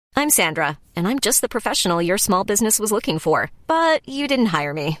I'm Sandra, and I'm just the professional your small business was looking for. But you didn't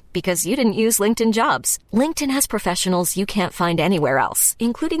hire me because you didn't use LinkedIn Jobs. LinkedIn has professionals you can't find anywhere else,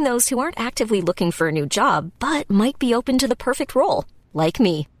 including those who aren't actively looking for a new job, but might be open to the perfect role, like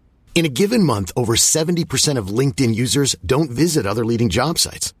me. In a given month, over 70% of LinkedIn users don't visit other leading job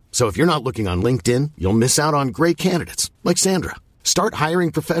sites. So if you're not looking on LinkedIn, you'll miss out on great candidates like Sandra. Start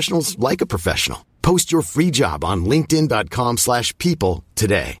hiring professionals like a professional. Post your free job on linkedin.com/people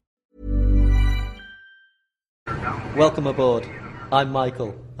today. Welcome aboard. I'm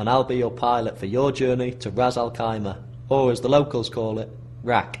Michael, and I'll be your pilot for your journey to Ras Al Khaimah, or as the locals call it,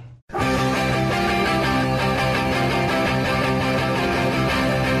 RAK.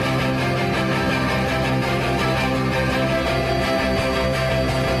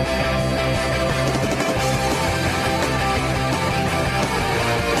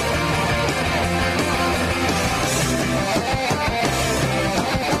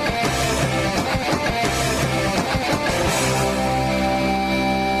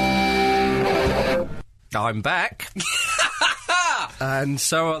 I'm back. And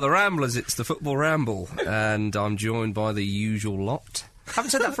so at the Ramblers, it's the Football Ramble, and I'm joined by the usual lot.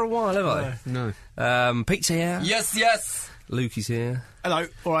 Haven't said that for a while, have I? No. Pete's here. Yes. Luke is here. Hello.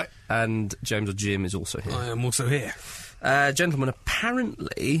 All right. And James or Jim is also here. I am also here. Gentlemen,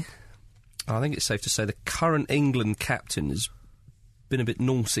 apparently, I think it's safe to say the current England captain has been a bit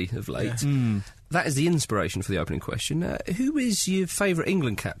naughty of late. Yeah. That is the inspiration for the opening question. Who is your favourite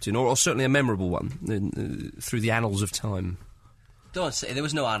England captain, or certainly a memorable one, through the annals of time? Don't say there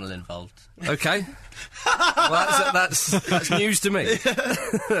was no annal involved. Okay. Well, that's news to me.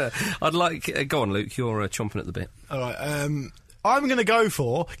 I'd like... go on, Luke, you're chomping at the bit. All right. I'm going to go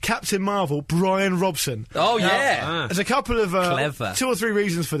for Captain Marvel, Brian Robson. Oh, yeah. There's a couple of... Clever. 2 or 3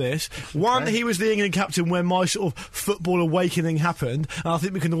 reasons for this. One, he was the England captain when my sort of football awakening happened, and I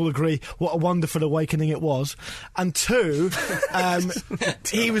think we can all agree what a wonderful awakening it was. And 2,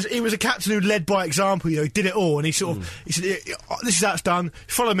 he was a captain who led by example, he did it all, and he sort of... He said, this is how it's done,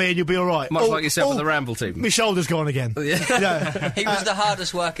 follow me and you'll be all right. Much like yourself with the Ramble team. My shoulder's gone again. Yeah. He was the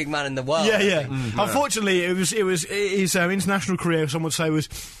hardest working man in the world. Yeah. Unfortunately, it was his international career, some would say, was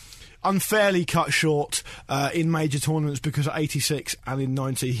unfairly cut short in major tournaments because at 86 and in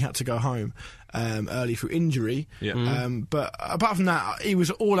 90 he had to go home early through injury. Yeah. But apart from that, he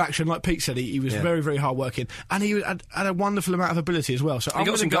was all action. Like Pete said, he was very, very hard working, and he had a wonderful amount of ability as well. So he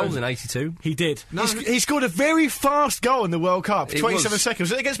got some goals in 82. He did. He scored a very fast goal in the World Cup, 27 seconds.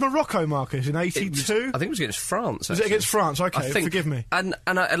 Was it against Morocco, Marcus, in 82? I think it was against France. Was it against France? Okay, forgive me. And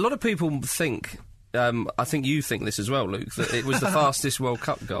a lot of people think... I think you think this as well, Luke, that it was the fastest World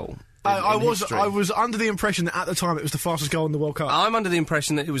Cup goal. I was under the impression that at the time it was the fastest goal in the World Cup. I'm under the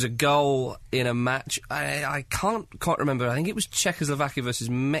impression that it was a goal in a match. I can't quite remember. I think it was Czechoslovakia versus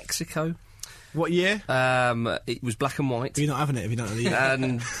Mexico. What year? It was black and white. You're not having it if you don't know the year.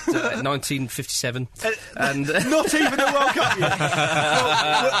 And 1957. And not even a World Cup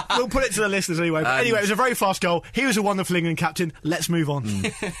yet. We'll put it to the listeners anyway. But anyway, it was a very fast goal. He was a wonderful England captain. Let's move on.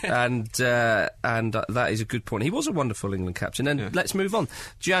 And that is a good point. He was a wonderful England captain. And let's move on.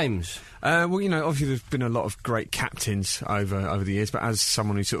 James. Well, obviously there's been a lot of great captains over the years, but as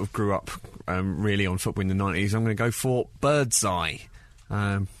someone who sort of grew up really on football in the 90s, I'm going to go for Birdseye.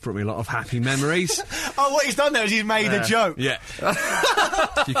 Brought me a lot of happy memories. Oh, what he's done there is he's made a joke. Yeah.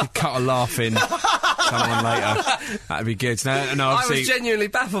 If you could cut a laugh in someone later, that'd be good. No, I was genuinely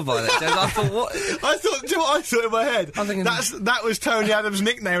baffled by that, James. I thought, what? Do you know what I thought in my head? That was Tony Adams'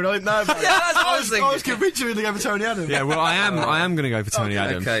 nickname, and I didn't know about it. Yeah, that's what I was thinking. I was convinced you were going to go for Tony Adams. Yeah, well, I am going to go for Tony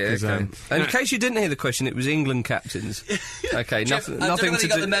Adams. Okay. And in case you didn't hear the question, it was England captains. Okay, nothing I don't know whether to you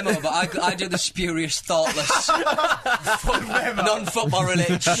got do. the memo, but I do the spurious, thoughtless, non-football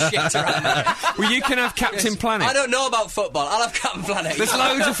related shit around me. Well, you can have Captain Planet. I don't know about football. I'll have Captain Planet. There's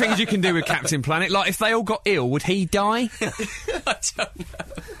loads of things you can do with Captain Planet. Like, if they all got ill, would he die? I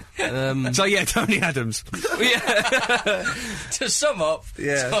don't know. So, yeah, Tony Adams. To sum up,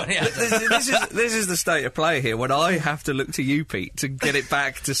 Tony Adams. This is the state of play here, when I have to look to you, Pete, to get it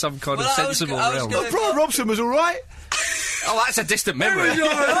back to some kind of sensible realm. But Brian Robson was all right. Oh, that's a distant memory. He was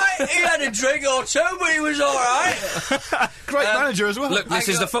all right. He had a drink or two, but he was all right. Great manager as well. Look, this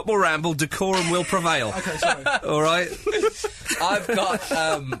is the Football Ramble. Decorum will prevail. Okay, sorry. All right. I've got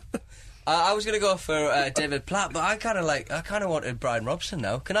I was going to go for David Platt, but I kind of wanted Brian Robson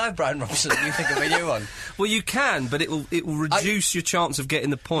now. Can I have Brian Robson? You think of a new one? Well, you can, but it will reduce your chance of getting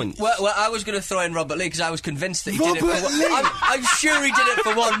the points. Well, I was going to throw in Robert Lee because I was convinced that he did it for I'm sure he did it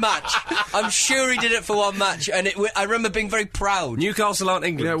for one match. I'm sure he did it for one match, and I remember being very proud. Newcastle aren't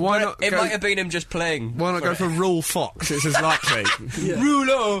England. Yeah, why not? It might have been him just playing. Why not go for Rule Fox? It's as likely.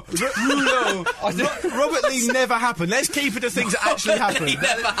 Rulo. Robert Lee never happened. Let's keep it to things that actually happened. He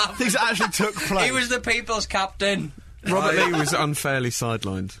never happened. Things that actually took place. He was the people's captain. Robert Lee was unfairly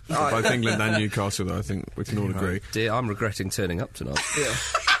sidelined for both England and Newcastle, though, I think we can all agree. Dear, I'm regretting turning up tonight.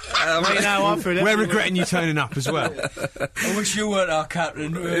 We're regretting you turning up as well. I wish you weren't our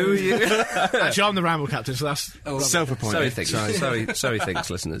captain. Actually, I'm the Ramble captain, so that's self-appointed. So he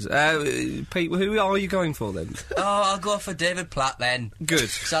thinks, listeners. Pete, who are you going for then? I'll go for David Platt then. Good.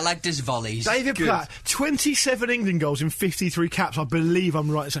 Because I liked his volleys. David Platt, 27 England goals in 53 caps, I believe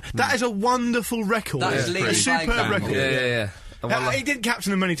I'm right. So that is a wonderful record. That is a superb record. Yeah. He didn't captain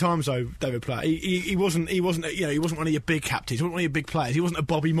them many times though, David Platt. He wasn't one of your big captains. He wasn't one of your big players. He wasn't a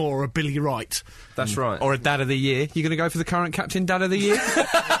Bobby Moore or a Billy Wright. That's right. Or a Dad of the Year. You're going to go for the current captain, Dad of the Year?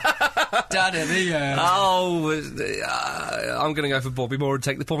 Dad of the Year. I'm going to go for Bobby Moore and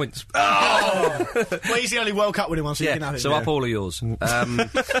take the points. Well, he's the only World Cup winning one, so you can have it. So up all of yours.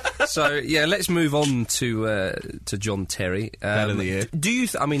 So let's move on to John Terry. Dad of the Year. Do you?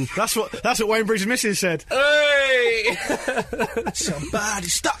 That's what Wayne Bridges' missus said. Hey! Somebody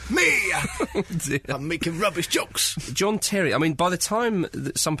stop me! I'm making rubbish jokes. John Terry, by the time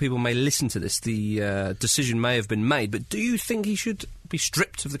that some people may listen to this, the decision may have been made, but do you think he should be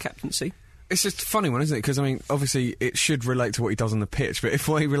stripped of the captaincy? It's just a funny one, isn't it? Because obviously, it should relate to what he does on the pitch. But if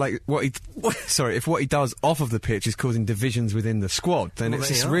what he does off of the pitch is causing divisions within the squad, then it's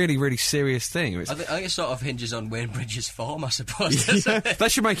this really, really serious thing. I think it sort of hinges on Wayne Bridges' form, I suppose. That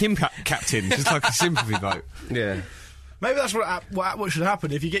should make him captain, just like a sympathy vote. Yeah. Maybe that's what should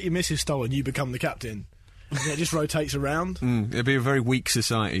happen. If you get your missus stolen, you become the captain. It just rotates around. It'd be a very weak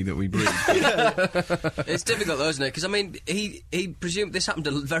society that we breed. It's difficult though, isn't it? Because he presumed this happened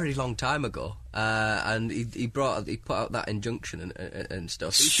a very long time ago, and he put out that injunction and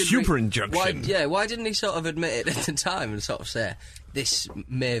stuff. Super injunction. Why didn't he sort of admit it at the time and sort of say this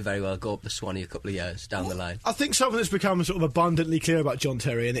may very well go up the Swanee a couple of years down the line? I think something that's become sort of abundantly clear about John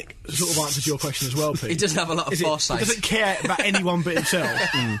Terry, and it sort of answers your question as well, Pete. He doesn't have a lot of foresight. He doesn't care about anyone but himself.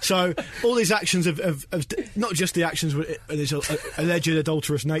 So all these actions of not just the actions with his alleged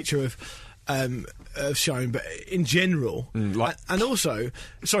adulterous nature of shown, but in general, and also,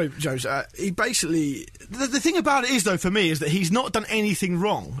 sorry, Jones. He basically the thing about it is, though, for me, is that he's not done anything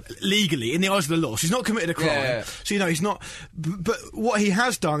wrong legally in the eyes of the law. So he's not committed a crime. Yeah. So he's not. But what he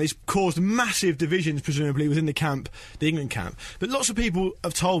has done is caused massive divisions, presumably within the England camp. But lots of people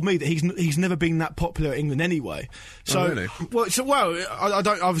have told me that he's never been that popular in England anyway. So, really? I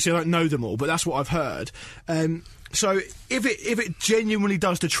don't know them all, but that's what I've heard. So if it genuinely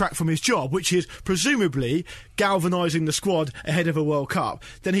does detract from his job, which is presumably galvanising the squad ahead of a World Cup,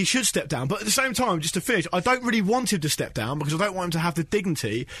 then he should step down. But at the same time, just to finish, I don't really want him to step down because I don't want him to have the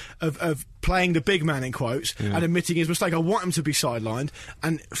dignity of playing the big man in quotes and admitting his mistake. I want him to be sidelined,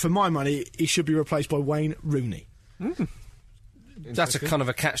 and for my money, he should be replaced by Wayne Rooney. That's a kind of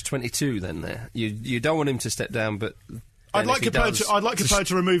a catch-22 then. There, you don't want him to step down, but. I'd like Capello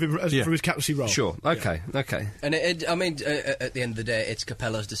to remove him from his captaincy role. Sure. Okay. And at the end of the day, it's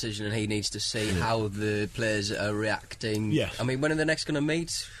Capello's decision, and he needs to see how the players are reacting. Yes. When are they next going to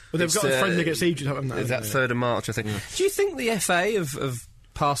meet? Well, they've got a friendly against Egypt, haven't they? That 3rd of March, I think. Yeah. Do you think the FA have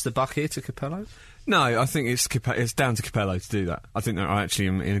passed the buck here to Capello? No, I think it's down to Capello to do that. I think I actually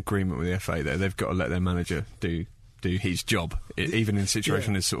am in agreement with the FA there. They've got to let their manager do his job, even in a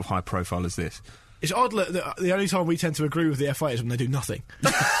situation as sort of high profile as this. It's odd that the only time we tend to agree with the FA is when they do nothing.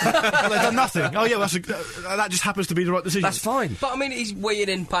 They've done nothing. Oh yeah, that just happens to be the right decision. That's fine. But he's weighing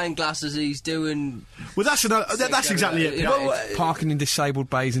in pint glasses. He's doing. Well, that's exactly it. Parking in disabled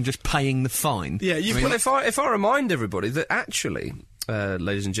bays and just paying the fine. Yeah, if I remind everybody that actually.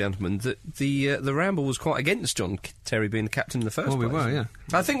 Ladies and gentlemen, that the Ramble was quite against John Terry being the captain in the first place. Well, we were, yeah.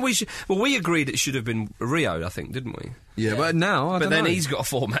 I think we should. Well, we agreed it should have been Rio, I think, didn't we? Yeah, but now, I don't know. He's got a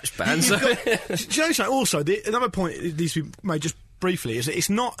 4-match ban. So. Do you know something? Also, another point that needs to be made just briefly is that it's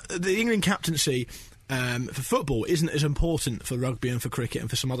not the England captaincy. For football isn't as important for rugby and for cricket and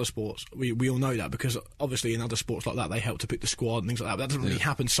for some other sports. We all know that because obviously in other sports like that they help to pick the squad and things like that, but that doesn't really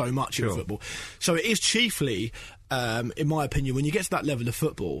happen so much in football. So it is chiefly, in my opinion, when you get to that level of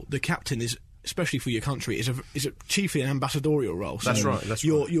football, the captain is especially for your country, is chiefly an ambassadorial role. So That's right. That's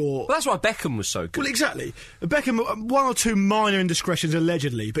you're, right. You're, Well, that's why Beckham was so good. well, exactly. Beckham, one or two minor indiscretions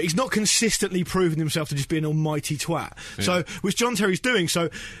allegedly, but he's not consistently proven himself to just be an almighty twat. Yeah. So, which John Terry's doing. So,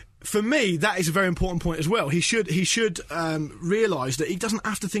 for me, that is a very important point as well. He should realise that he doesn't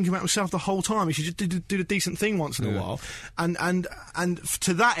have to think about himself the whole time. He should just do the decent thing once in a while. And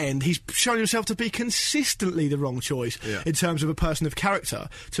to that end, he's shown himself to be consistently the wrong choice in terms of a person of character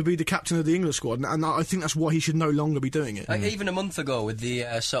to be the captain of the England squad. And I think that's why he should no longer be doing it. Like even a month ago, with the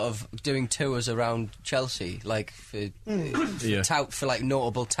sort of doing tours around Chelsea, like for like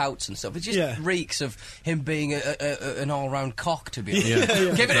notable touts and stuff, it just reeks of him being an all-round cock. To be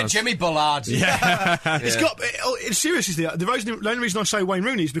honest, give it a Jimmy Bullard. It's got. Seriously, the only reason I say Wayne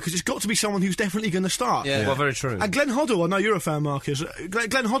Rooney is because it's got to be someone who's definitely going to start. Yeah, well, very true. And Glenn Hoddle, I know you're a fan, Marcus.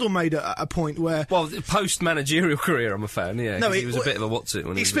 Glenn Hoddle made a point where. Well, post-managerial career, I'm a fan. Yeah, no, he was a bit of a what's it.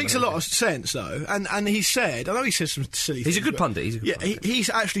 When he speaks a lot of sense though, and he said, I know he says some silly things. He's a good pundit. He's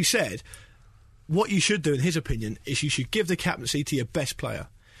actually said what you should do, in his opinion, is you should give the captaincy to your best player.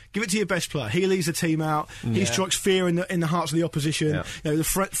 Give it to your best player. He leads the team out. He strikes fear in the hearts of the opposition. Yeah. You know, the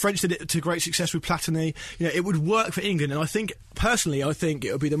French did it to great success with Platini. You know, it would work for England, and I think personally, it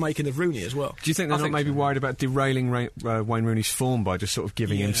would be the making of Rooney as well. Do you think they're not maybe worried about derailing Wayne Rooney's form by just sort of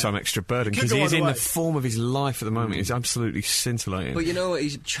giving him some extra burden? Because he is in the form of his life at the moment. He's absolutely scintillating. But you know what?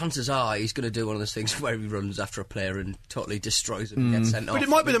 Chances are he's going to do one of those things where he runs after a player and totally destroys him and gets sent off. But it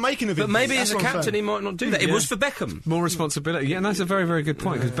might be the making of him. But maybe as a captain, he might not do that. It was for Beckham. More responsibility. Yeah, and that's a very, very good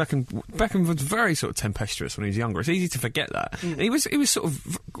point, because Beckham was very sort of tempestuous when he was younger. It's easy to forget that. And he was sort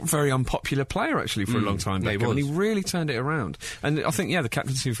of a very unpopular player, actually, for a long time, Beckham, and he really turned it around. And I think, the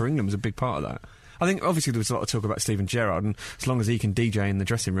captaincy for England was a big part of that. I think, obviously, there was a lot of talk about Steven Gerrard, and as long as he can DJ in the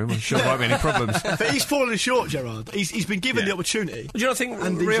dressing room, I'm sure there won't be any problems. But he's fallen short, Gerrard. He's been given the opportunity. Do you not think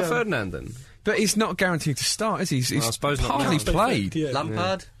Rio Ferdinand, then? But he's not guaranteed to start, is he? He's I suppose hardly played.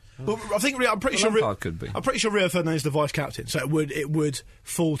 Lampard? Well, I think I'm pretty sure Lampard could be. I'm pretty sure Rio Ferdinand is the vice captain, so it would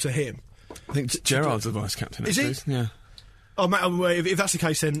fall to him. I think Gerrard's the vice captain. Is he? Yeah. Oh, if that's the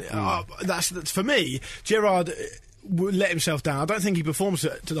case, then that's for me. Gerrard let himself down. I don't think he performs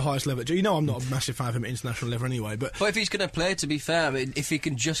to the highest level. You know, I'm not a massive fan of him at international level anyway. But if he's going to play, to be fair, I mean, if he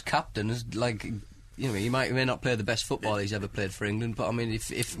can just captain, he may not play the best football he's ever played for England, but I mean,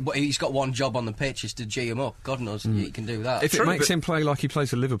 if he's got one job on the pitch is to G him up, God knows he can do that. If it makes him play like he plays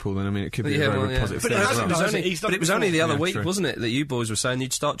for Liverpool, then I mean, it could be a very positive thing. But it was only the other week, wasn't it, that you boys were saying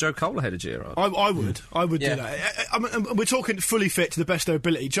you'd start Joe Cole ahead of Gerrard? I would do that. I mean, we're talking fully fit to the best of their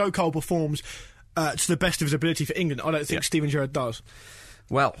ability. Joe Cole performs to the best of his ability for England. I don't think Steven Gerrard does.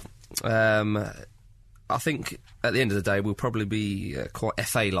 Well, I think at the end of the day we'll probably be quite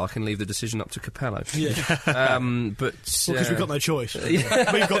FA-like and leave the decision up to Capello. Yeah. But because we've got no choice.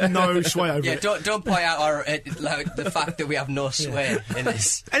 We've got no sway over it. Don't point out the fact that we have no sway in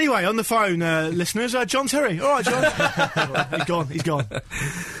this. Anyway, on the phone, listeners, John Terry. All right, John. He's gone.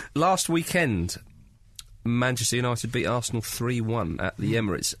 Last weekend, Manchester United beat Arsenal 3-1 at the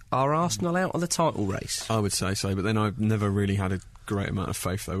Emirates. Are Arsenal out of the title race? I would say so, but then I've never really had a great amount of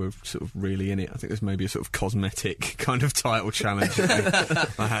faith they were sort of really in it. I think there's maybe a sort of cosmetic kind of title challenge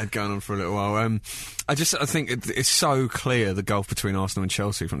I had going on for a little while. I think it's so clear the gulf between Arsenal and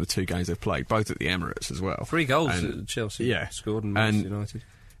Chelsea from the two games they've played, both at the Emirates as well. 3 goals at Chelsea scored and Manchester United.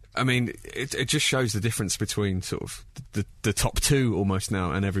 I mean, it just shows the difference between sort of the top two almost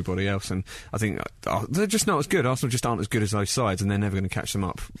now and everybody else, and I think they're just not as good. Arsenal just aren't as good as those sides, and they're never going to catch them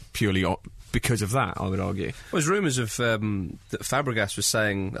up purely because of that, I would argue. Well, there's rumours of that Fabregas was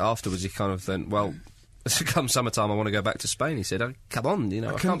saying afterwards, he kind of then, well, come summertime I want to go back to Spain. He said, come on,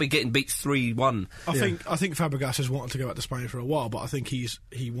 I can't be getting beat 3-1. I think Fabregas has wanted to go back to Spain for a while, but I think he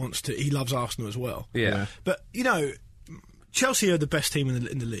loves Arsenal as well. Yeah. But, Chelsea are the best team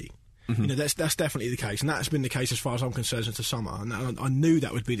in the league. Mm-hmm. That's definitely the case, and that's been the case as far as I'm concerned since the summer. And I knew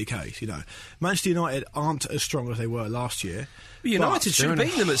that would be the case. Manchester United aren't as strong as they were last year. United should have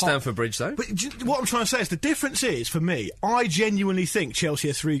beaten them at Stamford Bridge, though. But what I'm trying to say is the difference is, for me, I genuinely think Chelsea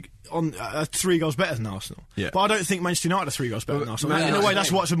are 3 goals better than Arsenal. Yeah. But I don't think Manchester United are 3 goals better than Arsenal. In a way,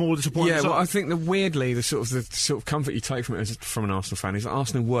 that's what's a more disappointing result. I think weirdly, the sort of comfort you take from it from an Arsenal fan is that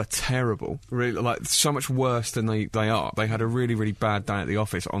Arsenal were terrible, really, so much worse than they are. They had a really, really bad day at the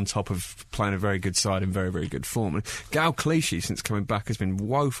office on top of playing a very good side in very, very good form. And Gal Clichy, since coming back, has been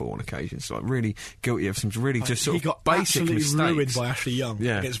woeful on occasions, really guilty of some really just sort of basic mistakes. Ruined by Ashley Young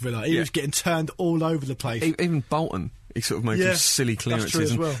against Villa. He was getting turned all over the place. Even Bolton. He sort of made some silly clearances.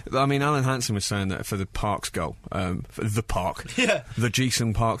 That's true as well. I mean, Alan Hansen was saying that for the Parks goal, for the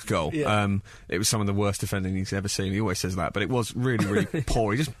Ji-sung Park goal, it was some of the worst defending he's ever seen. He always says that, but it was really, really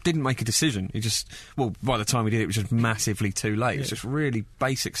poor. He just didn't make a decision. He just, by the time he did, it was just massively too late. It's just really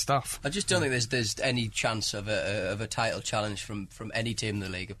basic stuff. I just don't think there's any chance of a title challenge from any team in the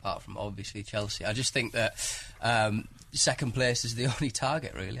league apart from obviously Chelsea. I just think that second place is the only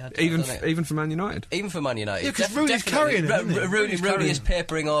target, really. Even for Man United? Even for Man United. Yeah, because Rooney's carrying it. Rooney is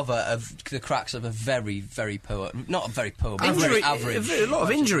papering over the cracks of a very, very poor... Not a very poor, but very average... A lot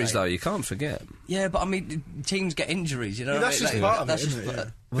of injuries, though, you can't forget. Yeah, but I mean, teams get injuries, you know. That's just part of it, isn't it?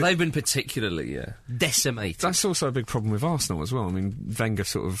 Well, they've been particularly decimated. That's also a big problem with Arsenal as well. I mean, Wenger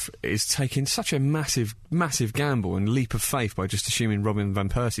sort of is taking such a massive, massive gamble and leap of faith by just assuming Robin van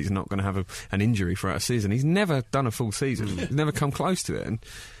Persie's not going to have an injury throughout a season. He's never done a full season. He's never come close to it. And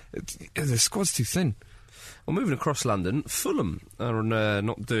the squad's too thin. Well, moving across London, Fulham are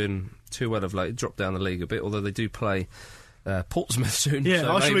not doing too well of late. Dropped down the league a bit, although they do play Portsmouth soon. Yeah,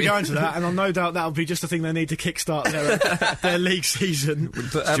 so I should be going to that, and I've no doubt that'll be just the thing they need to kickstart their league season.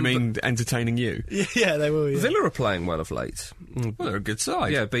 But, do you mean entertaining you? Yeah, they will. Yeah. Villa are playing well of late. Well, they're a good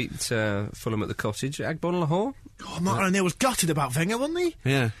side. Yeah, beat Fulham at the Cottage. Agbon Lahore. Oh, Martin O'Neill was gutted about Wenger, wasn't he?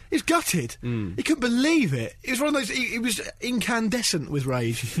 Yeah. He was gutted. He couldn't believe it. It was one of those... He was incandescent with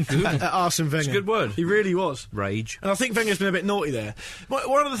rage at Arsene Wenger. It's a good word. He really was. Rage. And I think Wenger's been a bit naughty there.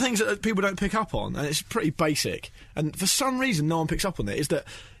 One of the things that people don't pick up on, and it's pretty basic, and for some reason no one picks up on it, is that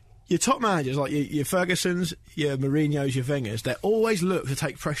your top managers, like your Fergusons, your Mourinhos, your Wengers, they always look to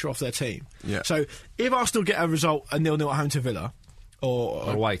take pressure off their team. Yeah. So if Arsenal get a result, a 0-0 at home to Villa...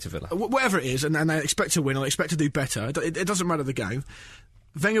 Or away to Villa. Whatever it is, and they expect to win or expect to do better. It doesn't matter the game.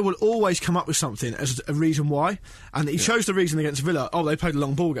 Wenger will always come up with something as a reason why, and he chose the reason against Villa. Oh, they played a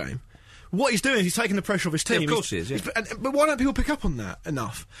long ball game. What he's doing is he's taking the pressure off his team. Yeah, of course he is, yeah. But why don't people pick up on that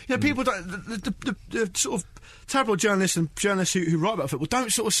enough? You know, people don't... The sort of tabloid journalists and journalists who write about football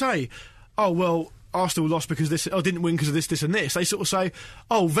don't sort of say, oh, well... Arsenal lost because this, didn't win because of this and this. They sort of say,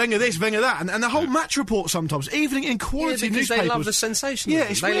 oh, Wenger this, Wenger that. And the whole match report sometimes, even in quality newspapers... they love the sensation. Yeah,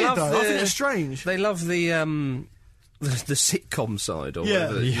 it's weird, though. I think it's strange. They love the sitcom side, or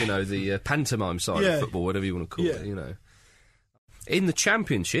whatever, you know, the pantomime side of football, whatever you want to call it, you know. In the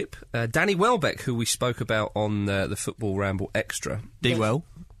Championship, Danny Welbeck, who we spoke about on the Football Ramble Extra. D-Well.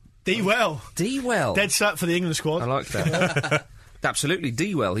 Dead cert for the England squad. I like that. Absolutely,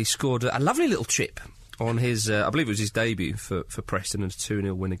 D-Well. He scored a lovely little chip on his, I believe it was his debut for Preston, and a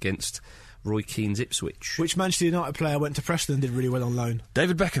 2-0 win against Roy Keane's Ipswich. Which Manchester United player went to Preston and did really well on loan?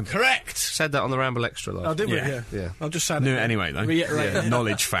 David Beckham. Correct! Said that on the Ramble Extra last. Oh, did we? Yeah. I'm just saying Knew it anyway, though. Reiterate.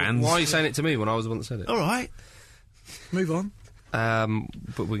 Knowledge fans. Why are you saying it to me when I was the one that said it? All right. Move on.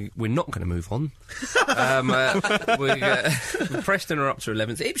 But we're not going to move on. Preston are up to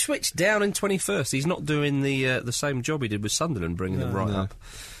 11th. Ipswich down in 21st. He's not doing the same job he did with Sunderland, bringing them right up.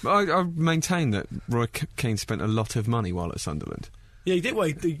 I maintain that Roy Keane spent a lot of money while at Sunderland. Yeah, he did. Well,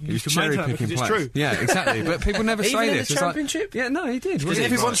 he was cherry picking players. It's true. Yeah, exactly. But people never say Even this. in the Championship? Yeah, no, he did. Because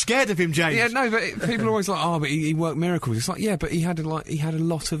everyone's scared of him, James. Yeah, no, but people are always like, oh, but he worked miracles. It's like, yeah, but he had a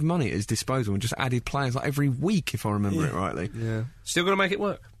lot of money at his disposal and just added players like every week, if I remember it rightly. Yeah, still got to make it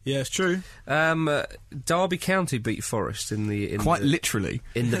work. Yeah, it's true. Derby County beat Forest literally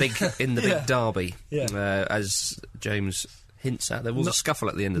in the big derby. Yeah. As James hints at, there was a scuffle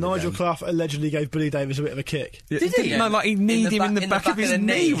at the end of the game. Nigel Clough allegedly gave Billy Davies a bit of a kick. Did he? No, like he kneed him in the back of his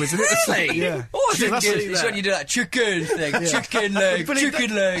knee, wasn't it? Really? Yeah. Oh, it's when you do that chicken thing. Chicken leg.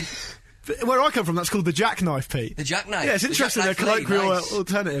 But where I come from, that's called the jackknife, Pete. The jackknife? Yeah, it's interesting, a colloquial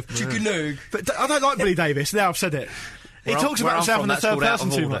alternative. Chicken leg. But I don't like Billy Davies, now I've said it. He talks about himself in the third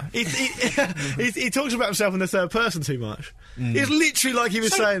person too much. He talks about himself in the third person too much. It's literally like he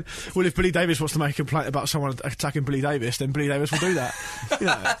was saying, well, if Billy Davies wants to make a complaint about someone attacking Billy Davies, then Billy Davies will do that. You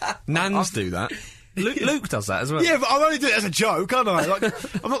know. Nans do that. Luke does that as well. Yeah, but I only do it as a joke, aren't I? Like,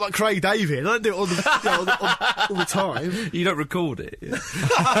 I'm not like Craig David. I don't do it all the time. You don't record it.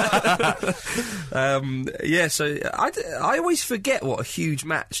 Yeah, so I always forget what a huge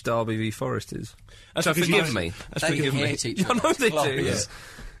match Derby v Forest is. So forgive me. They hate each other. I know they do. Yeah.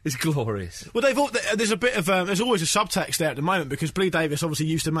 It's glorious. Well, there's a bit of there's always a subtext there at the moment because Billy Davies obviously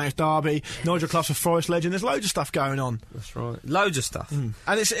used to manage Derby. Nigel Clough's a Forest legend. There's loads of stuff going on. That's right. Loads of stuff. And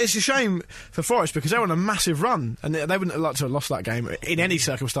it's a shame for Forest because they're on a massive run and they wouldn't have liked to have lost that game in any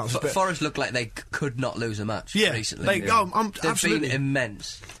circumstances. But Forest looked like they could not lose a match recently. They've been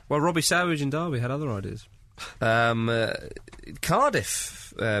immense. Well, Robbie Savage and Derby had other ideas.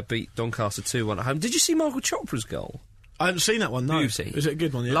 Cardiff beat Doncaster 2-1 at home. Did you see Michael Chopra's goal? I haven't seen that one, no. Beauty. Is it a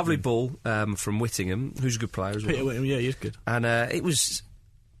good one? Yeah. Lovely ball from Whittingham, who's a good player as well. Peter Whittingham, yeah, he's good. And it was...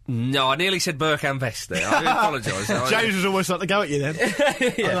 No, I nearly said Bergkamp Vest there. I apologise. James was almost like to go at you then.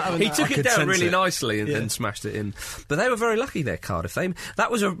 Yeah. He took it down really nicely and smashed it in. But they were very lucky there, Cardiff.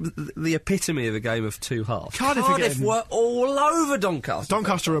 That was the epitome of a game of two halves. Cardiff were all over Doncaster.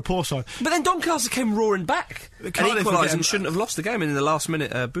 Doncaster were a poor side. But then Doncaster came roaring back and equalised and shouldn't have lost the game. And in the last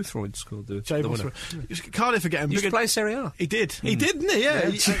minute, Boothroyd scored the winner. Cardiff are getting... He used to play Serie A. He did. He did, didn't he? Yeah.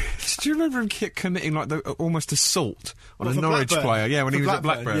 Do you remember him committing like almost assault on a Norwich player? Yeah, when he was at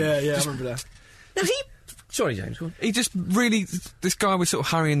Blackburn. Yeah, I remember that. Now Sorry, James, go on. He just really... This guy was sort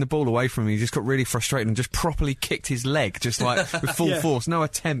of hurrying the ball away from him. He just got really frustrated and just properly kicked his leg, just like with full force. No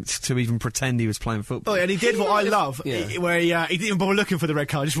attempt to even pretend he was playing football. Oh, and he did what I love, where he didn't even bother looking for the red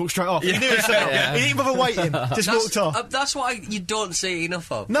card, just walked straight off. He knew himself. He didn't bother waiting, just walked off. That's what you don't see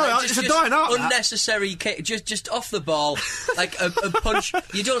enough of. No, it's a dying art. Unnecessary kick, just off the ball, like a punch.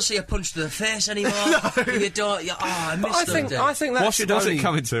 You don't see a punch to the face anymore. No. You don't... I missed them. I think that should What's it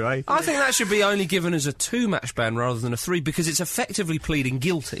coming to, eh? I think that should be only given as a 2-match ban rather than a 3, because it's effectively pleading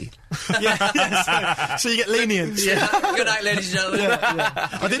guilty. So you get lenience. Yeah. Good night, ladies and gentlemen.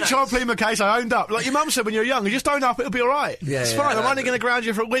 I didn't try and plead my case, I owned up. Like your mum said when you were young, you just own up, it'll be alright. It's fine, I'm only going to ground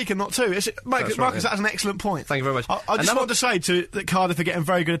you for a week and not 2. Marcus, that's an excellent point. Thank you very much. I just wanted to say that Cardiff are getting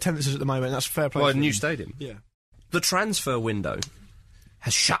very good attendances at the moment, and that's fair play. Well, a new stadium. Yeah. The transfer window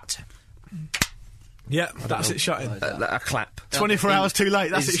has shut. Yeah, that's it shutting. A clap. 24 hours too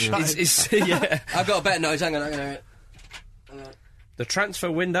late, that's it shutting. Yeah. I've got a better noise, hang on. The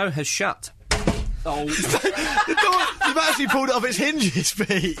transfer window has shut. Oh. You've actually pulled it off its hinges,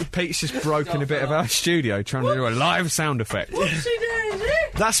 Pete. Pete's just broken a bit of our studio trying to do a live sound effect.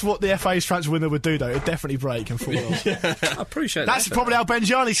 That's what the FA's transfer window would do, though. It'd definitely break and fall off. I appreciate that. That's probably how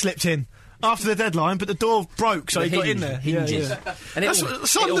Benjani slipped in after the deadline, but the door broke, so he got in there. Hinges. And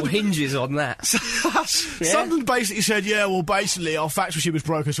it all hinges on that. Sunderland basically said, basically our fax machine was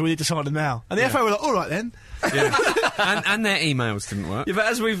broken, so we need to sign them now. And the FA were like, all right then. Yeah. and their emails didn't work. Yeah,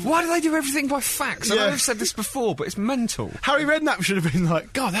 but why do they do everything by fax? I know I've said this before, but it's mental. Harry Redknapp should have been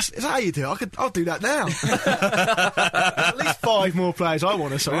like, God, is that how you do it? I'll do that now. At least 5 more players I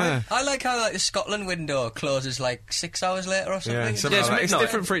want to sign. Yeah. I like how the Scotland window closes 6 hours later or something. It's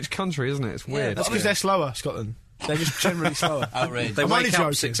different for each country, isn't it? It's weird. That's because they're slower, Scotland. They're just generally slower. Outrage. They wake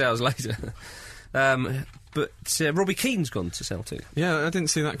up 6 hours later. But Robbie Keane's gone to Celtic. Yeah, I didn't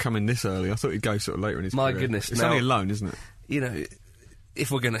see that coming this early. I thought he'd go sort of later in his career. My goodness. It's only a loan, isn't it? You know,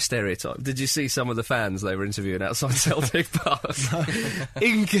 if we're going to stereotype, did you see some of the fans they were interviewing outside Celtic Park?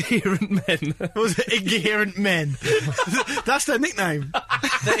 Incoherent men. Was it Incoherent Men? That's their nickname.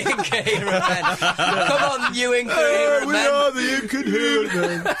 The Incoherent Men. Come on, you Incoherent Men. We are the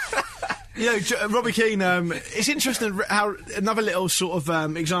Incoherent Men. Robbie Keane, it's interesting how another little sort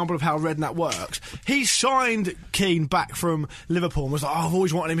of example of how Redknapp works. He signed Keane back from Liverpool and was like, I've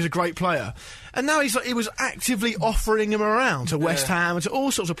always wanted him, he's a great player. And now he was actively offering him around to West Ham and to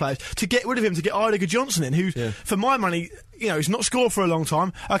all sorts of players to get rid of him, to get Idiger Johnson in, who, for my money, he's not scored for a long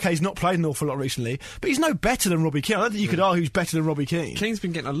time. OK, he's not played an awful lot recently, but he's no better than Robbie Keane. I don't think you could argue he's better than Robbie Keane. Keane's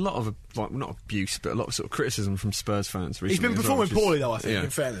been getting a lot of, not abuse, but a lot of sort of criticism from Spurs fans recently. He's been performing poorly, though, I think, in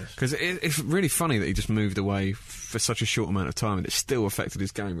fairness. Because it's really funny that he just moved away for such a short amount of time and it still affected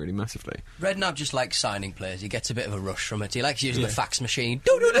his game really massively. Redknapp just likes signing players. He gets a bit of a rush from it. He likes using the fax machine.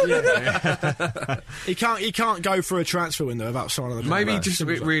 He can't go through a transfer window without signing the Maybe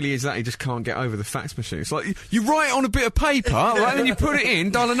it really is that he just can't get over the fax machine. It's like you write it on a bit of paper, right, and you put it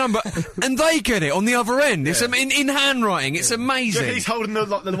in, dial a number, and they get it on the other end. It's in handwriting. It's amazing. He's holding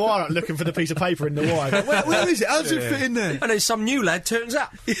the wire up, looking for the piece of paper in the wire. Where is it? How does it fit in there? And then some new lad turns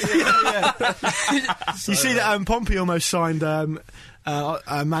up. You see that Pompey almost signed Manuel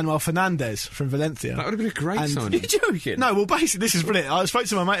Fernandes from Valencia. That would have been a great signing. You're joking? No, well, basically, this is brilliant. I spoke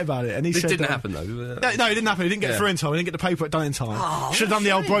to my mate about it, and he said... It didn't happen, though. No, it didn't happen. He didn't get through in time. He didn't get the paperwork done in time. Should have done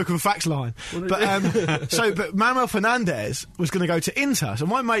the old broken fax line. But Manuel Fernandes was going to go to Inter. So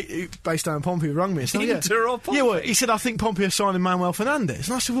my mate, based down in Pompey, rang me and said... Inter or Pompey? Yeah, well, he said, I think Pompey are signing Manuel Fernandes.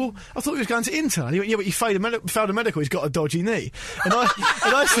 And I said, well, I thought he was going to Inter. And he went, yeah, but he failed a medical. He's got a dodgy knee. And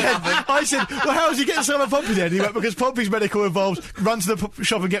I said, well, how is he getting some of Pompey then? And he went, because Pompey's medical involves run to the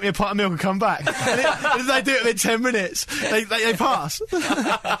shop and get me a pint of milk and come back. And they do it within 10 minutes. They pass.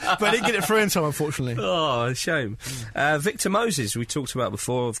 But I didn't get it through in time, unfortunately. Oh, a shame. Victor Moses, we talked about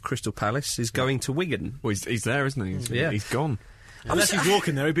before, of Crystal Palace, is going to Wigan. Well, he's there, isn't he? He's gone. Unless he's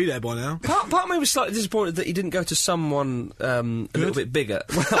walking there, he'd be there by now. Part of me was slightly disappointed that he didn't go to someone a little bit bigger.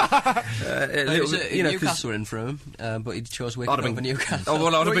 Newcastle were in for him, but he chose Wigan over Newcastle. Oh,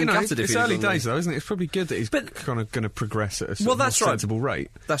 well, I'd have been gutted if it's early days, though, isn't it? It's probably good that he's kind of going to progress at a sensible rate.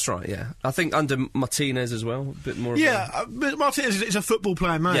 That's right, yeah. I think under Martinez as well, a bit more. Yeah, but Martinez is a football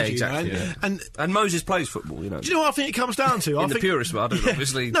player manager, exactly. And Moses plays football, you know. Do you know what I think it comes down to? The purest way, I don't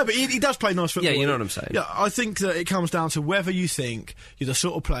obviously. No, but he does play nice football. Yeah, you know what I'm saying. Yeah, I think that it comes down to whether you think you're the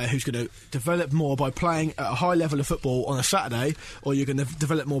sort of player who's going to develop more by playing at a high level of football on a Saturday, or you're going to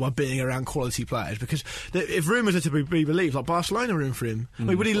develop more by being around quality players. Because if rumours are to be believed, like Barcelona are in for him. I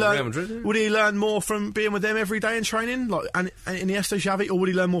mean, would he learn more from being with them every day in training, like Iniesta, Xavi, or would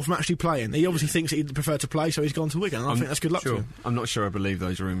he learn more from actually playing? He obviously thinks that he'd prefer to play, so he's gone to Wigan. And I think that's good luck to him. I'm not sure I believe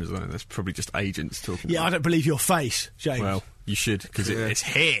those rumours, though. That's probably just agents talking. Yeah, I don't believe your face, James. Well, you should, because it's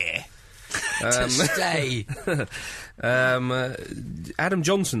here. To stay. Adam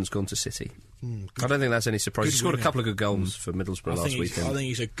Johnson's gone to City. I don't think that's any surprise. He scored a couple of good goals for Middlesbrough last weekend. I think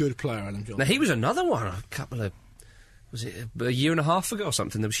he's a good player, Adam Johnson. Now, he was another one was it a year and a half ago or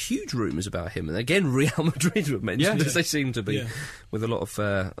something? There was huge rumours about him, and again Real Madrid were mentioned, as they seem to be with a lot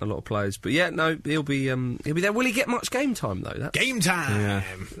of players. But yeah, no, he'll be there. Will he get much game time though? Game time. Yeah.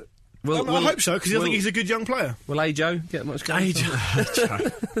 I hope so, because I think he's a good young player. Will Ajo get much game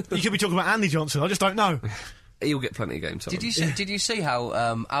time? You could be talking about Andy Johnson. I just don't know. He'll get plenty of game time. Did you see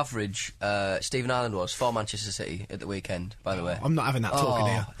how average Stephen Ireland was for Manchester City at the weekend? By the way, I'm not having that talking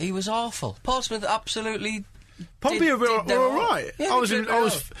here. He was awful. Portsmouth absolutely. Pompey were all right. Yeah,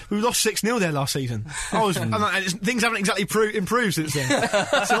 we lost 6-0 there last season. Things haven't exactly improved since then,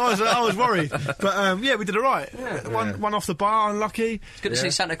 so I was worried. But we did all right. One off the bar, unlucky. It's good to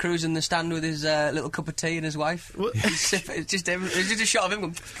see Santa Cruz in the stand with his little cup of tea and his wife. It's just a shot of him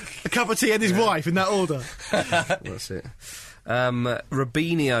going, a cup of tea and his wife in that order. That's it.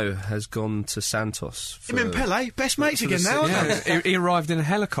 Robinho has gone to Santos. Him and Pele, best mates again now, aren't they? He arrived in a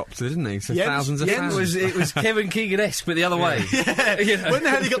helicopter, didn't he? So thousands of fans. It was Kevin Keegan-esque, but the other way. Yeah. You know? When the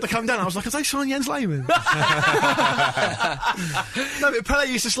hell he got to come down, I was like, have they signed Jens Lehmann? No, but Pele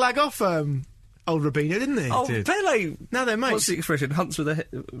used to slag off old Robinho, didn't he? Oh, Pele! Now they're mates. What's the expression? Runs with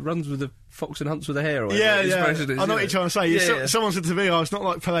the fox and hunts with the hare. Or yeah. I know what you're trying to say. Someone said to me, it's not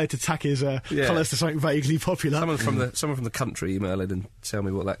like Pele to tack his colours to something vaguely popular. Someone from the country email in and tell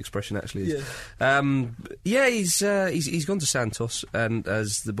me what that expression actually is. Yeah, he's gone to Santos, and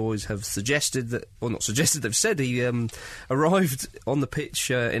as the boys have suggested, they've said he arrived on the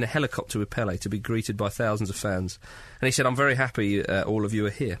pitch in a helicopter with Pele to be greeted by thousands of fans. And he said, I'm very happy all of you are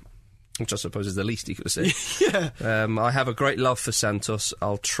here. Which I suppose is the least he could have said. I have a great love for Santos.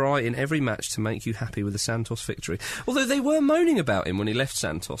 I'll try in every match to make you happy with the Santos victory. Although they were moaning about him when he left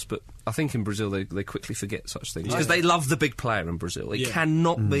Santos, but I think in Brazil they quickly forget such things. Because they love the big player in Brazil. It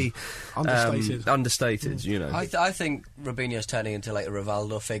cannot be understated, you know. I think Robinho's turning into like a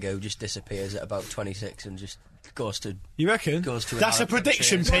Rivaldo figure who just disappears at about 26 and just goes to... You reckon? That's a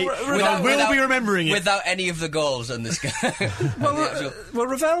prediction, Pete. We'll be remembering it. Without any of the goals on this guy. well,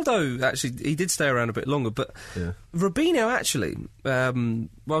 Rivaldo, actually, he did stay around a bit longer, but Robinho, actually, I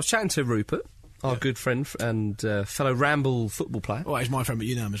was chatting to Rupert, our good friend and fellow Ramble football player. Well, he's my friend, but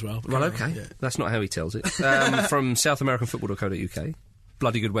you know him as well. Well, okay. Yeah. That's not how he tells it. From SouthAmericanFootball.co.uk.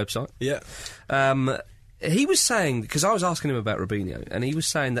 Bloody good website. Yeah. He was saying, because I was asking him about Robinho, and he was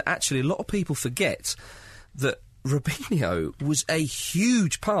saying that actually a lot of people forget that Robinho was a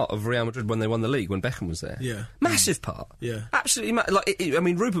huge part of Real Madrid when they won the league, when Beckham was there. Yeah. Massive part. Yeah.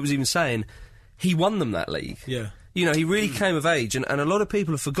 Absolutely. Rupert was even saying he won them that league. Yeah. You know, he really came of age, and a lot of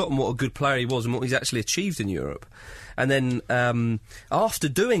people have forgotten what a good player he was and what he's actually achieved in Europe. And then, after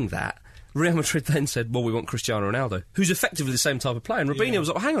doing that, Real Madrid then said, well, we want Cristiano Ronaldo, who's effectively the same type of player. And Robinho was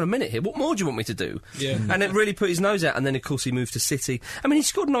like, well, hang on a minute here, what more do you want me to do? Yeah. And it really put his nose out, and then, of course, he moved to City. I mean, he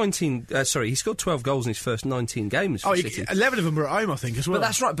scored 12 goals in his first 19 games for City. 11 of them were at home, I think, as well. But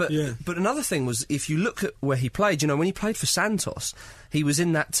that's right, but another thing was, if you look at where he played, you know, when he played for Santos, he was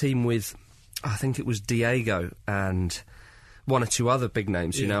in that team with, I think it was Diego and one or two other big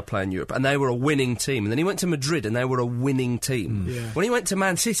names who now play in Europe, and they were a winning team. And then he went to Madrid, and they were a winning team. Yeah. When he went to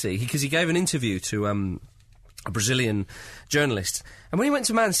Man City, because he gave an interview to a Brazilian journalist, and when he went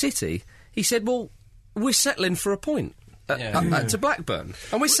to Man City, he said, well, we're settling for a point to Blackburn,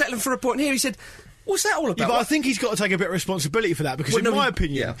 and we're settling for a point here. He said, What's that all about? Yeah, but I think he's got to take a bit of responsibility for that because, in my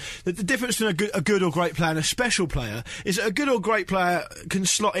opinion, the difference between a good or great player and a special player is that a good or great player can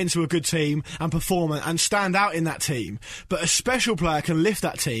slot into a good team and perform and stand out in that team, but a special player can lift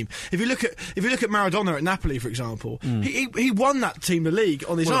that team. If you look at Maradona at Napoli, for example, he won that team the league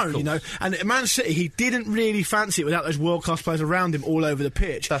on his own, you know. And at Man City, he didn't really fancy it without those world class players around him all over the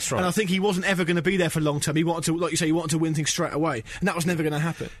pitch. That's right. And I think he wasn't ever going to be there for long term. He wanted to, like you say, he wanted to win things straight away, and that was never going to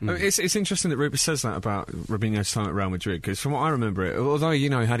happen. It's interesting that Rupert says that about Robinho's time at Real Madrid, because from what I remember, although he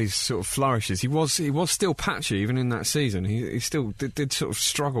had his sort of flourishes, he was still patchy even in that season. He still did sort of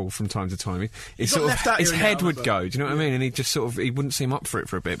struggle from time to time. His head would go. Do you know what I mean? And he just he wouldn't seem up for it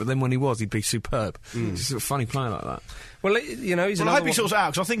for a bit. But then when he was, he'd be superb. Just a sort of funny player like that. Well, he's. I hope he sorts it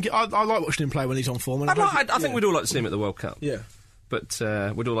out, because I think I like watching him play when he's on form. And I think we'd all like to see him at the World Cup. Yeah, but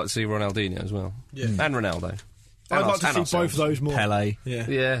we'd all like to see Ronaldinho as well. Yeah, and Ronaldo. I'd like to see both of those more. Pele. Yeah.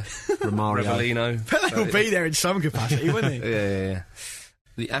 Romario. Revellino. Pele will be there in some capacity, wouldn't he? Yeah.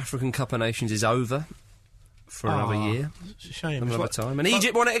 The African Cup of Nations is over for another year. It's a shame. Another time. And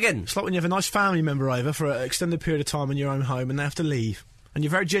Egypt won it again. It's like when you have a nice family member over for an extended period of time in your own home and they have to leave. And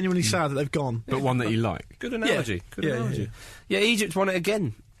you're very genuinely sad that they've gone. But one that you like. Good analogy. Good analogy. Yeah, Egypt won it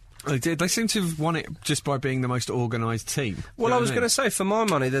again. They did. They seem to have won it just by being the most organised team. Well, I was going to say, for my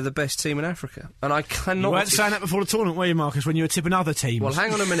money, they're the best team in Africa. And I cannot... You weren't saying that before the tournament, were you, Marcus, when you were tipping other teams? Well,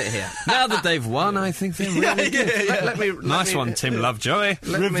 hang on a minute here. Now that they've won, I think they're really good. Let me, nice one, Tim Lovejoy.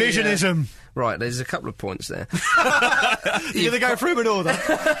 Revisionism. Right, there's a couple of points there. You're going to go through them in order?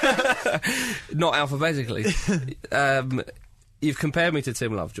 Not alphabetically. You've compared me to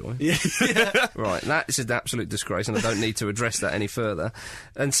Tim Lovejoy. Yeah. Right, that is an absolute disgrace, and I don't need to address that any further.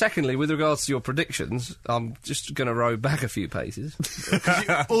 And secondly, with regards to your predictions, I'm just going to row back a few paces.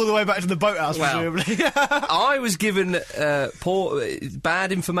 All the way back to the boathouse, presumably. I was given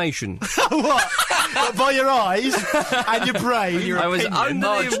bad information. What? By your eyes and your brain? And your I was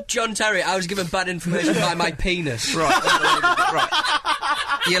under John Terry, I was given bad information by my penis. Right. Right.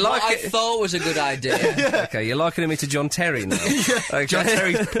 I thought was a good idea. Okay, you're likening me to John Terry now. Okay. John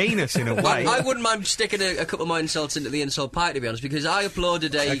Terry's penis, in a way. I wouldn't mind sticking a couple of my insults into the insult pie, to be honest, because I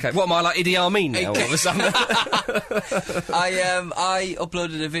uploaded a... Okay, what am I, like Idi Amin now, all of a sudden? I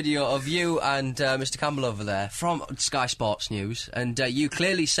uploaded a video of you and Mr Campbell over there from Sky Sports News, and you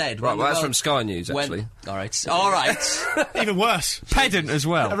clearly said... Right, well, that's from Sky News, actually. All right. Even worse. Pedant as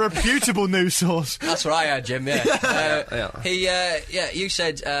well. A reputable news source. That's what I heard, Jim, you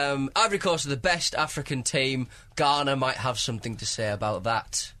said, Ivory Coast are the best African team. Ghana might have something to say about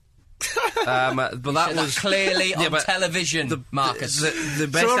that. But that was clearly on television, Marcus. The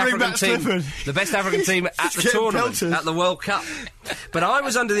best African team, the best African team at the tournament, at the World Cup. But I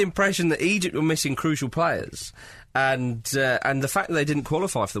was under the impression that Egypt were missing crucial players. And the fact that they didn't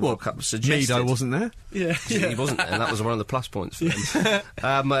qualify for the World Cup suggested... Mido wasn't there? Yeah. He wasn't there, and that was one of the plus points for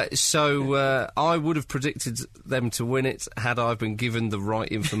them. So I would have predicted them to win it had I been given the right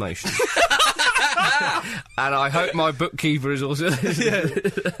information. And I hope my bookkeeper is also...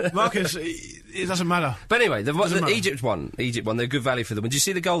 Marcus, it doesn't matter. But anyway, Egypt won. They're good value for them. And did you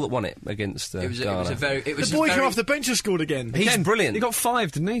see the goal that won it against Ghana? The boy came off the bench and scored again. He's brilliant. He got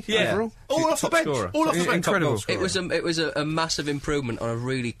 5, didn't he? Yeah. Overall? All off the bench. All off the bench. Incredible. It was a massive improvement on a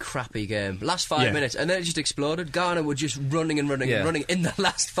really crappy game. Last 5 minutes, and then it just exploded. Ghana were just running and running and running in the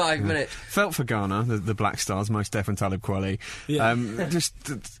last 5 minutes. Felt for Ghana, the Black Stars, most Def and Talib Kweli. Yeah. Just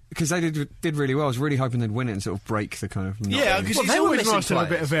because they did really well. I was really hoping they'd win it and sort of break the kind of... Yeah, because it's always nice to have a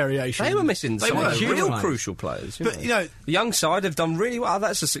bit of variation. They were missing some of the real crucial players. But, the young side have done really well.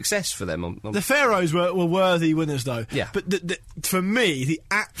 That's a success for them. The Pharaohs were worthy winners, though. Yeah. But for me, the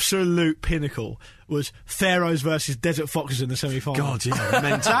absolute pinnacle was Pharaohs versus Desert Foxes in the semi-final. God, yeah.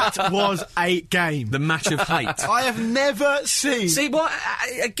 That was a game. The match of hate. I have never seen... See, what?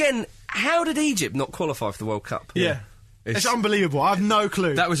 Again, how did Egypt not qualify for the World Cup? Yeah. It's unbelievable. I have no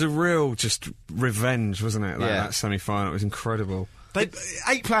clue. That was a real just revenge, wasn't it? That semi-final. It was incredible.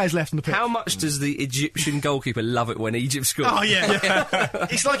 8 players left on the pitch. How much does the Egyptian goalkeeper love it when Egypt scores? Oh, yeah.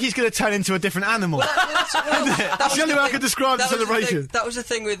 It's like he's going to turn into a different animal. That's the only way I can describe the celebration. That was the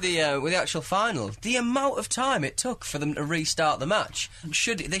thing with the actual final. The amount of time it took for them to restart the match.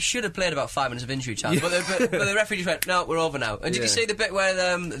 They should have played about 5 minutes of injury time, but the referee just went, no, we're over now. And did you see the bit where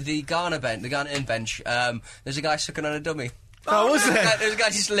the Ghanaian bench, there's a guy sucking on a dummy? Oh, was there? There's a guy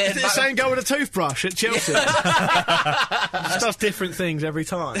just laying back. The same guy with a toothbrush at Chelsea. Just does different things every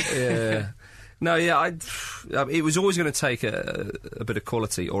time. Yeah. No, yeah, it was always going to take a bit of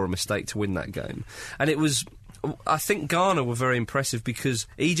quality or a mistake to win that game. And it was... I think Ghana were very impressive because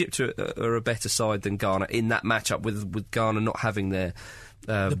Egypt are a better side than Ghana in that matchup, with Ghana not having their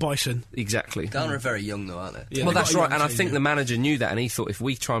The Bison. Exactly. Ghana are very young, though, aren't they? Yeah, Well, they've that's got a right, young and I team, think yeah. the manager knew that, and he thought if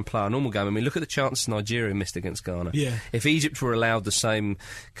we try and play a normal game, I mean, look at the chances Nigeria missed against Ghana. Yeah. If Egypt were allowed the same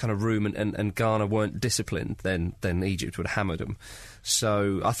kind of room and Ghana weren't disciplined, then Egypt would have hammered them.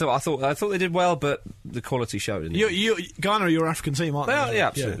 So I thought they did well, but the quality showed. In the end. Ghana are your African team, aren't Well, they? yeah,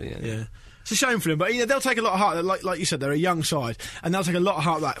 absolutely, yeah. It's a shame for them, but they'll take a lot of heart. Like you said, they're a young side, and they'll take a lot of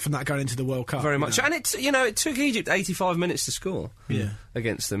heart from that going into the World Cup. Very much, you know. and it took Egypt 85 minutes to score. Yeah.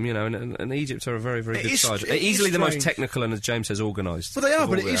 Against them, and Egypt are a very, very good is- side. it They're is easily the most strange. technical and, as James says, organised. Well, they are,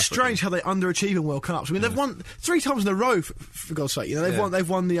 of but all it the is strange how they underachieve in World Cups. I mean, they've won 3 times in a row, for God's sake. They've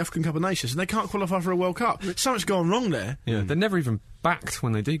won the African Cup of Nations, and they can't qualify for a World Cup. Something's gone wrong there. Yeah, they're never even backed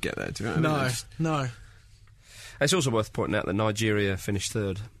when they do get there. Do you know what I mean? It's- No. It's also worth pointing out that Nigeria finished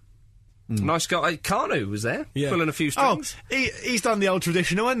third. Nice guy. Kanu was there, pulling a few strings. Oh, he's done the old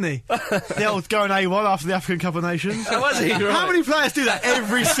traditional, hasn't he? The old going A1 after the African Cup of Nations. Oh, was he? Right. How many players do that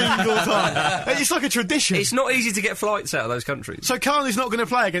every single time? It's like a tradition. It's not easy to get flights out of those countries. So Kanu's not going to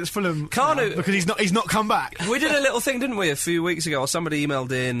play against Fulham Kanu- now because he's not come back. We did a little thing, didn't we, a few weeks ago? Somebody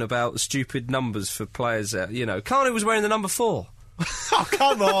emailed in about stupid numbers for players. Kanu was wearing the number 4. Oh,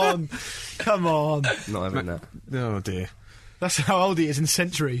 come on. Come on. Not having that. Oh dear. That's how old he is in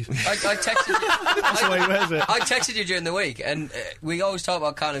centuries. I texted you. That's the way he wears it. I texted you during the week, and we always talk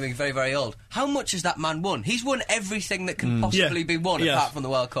about Kanu being very, very old. How much has that man won? He's won everything that can possibly be won, apart from the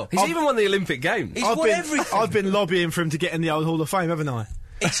World Cup. He's even won the Olympic Games. He's won everything. I've been lobbying for him to get in the old Hall of Fame, haven't I?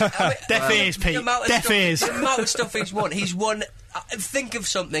 Deaf ears, Pete. Deaf ears. The amount of stuff he's won. He's won. Think of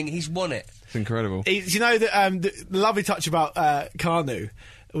something. He's won it. It's incredible. Do you know that the lovely touch about Kanu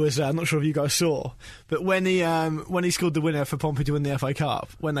was I'm not sure if you guys saw, but when he scored the winner for Pompey to win the FA Cup,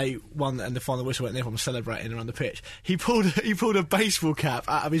 when they won and the final whistle went and everyone was celebrating around the pitch, he pulled a baseball cap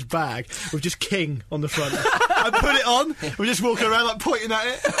out of his bag with just King on the front and put it on. We're just walking around like pointing at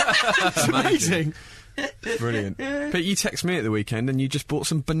it. It's amazing. Brilliant. But you text me at the weekend and you just bought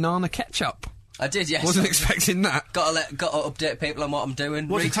some banana ketchup. I did, yes. Wasn't expecting that. Got to update people on what I'm doing.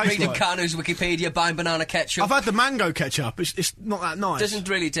 What's it taste Reading like? Kanu's Wikipedia, buying banana ketchup. I've had the mango ketchup. It's not that nice. Doesn't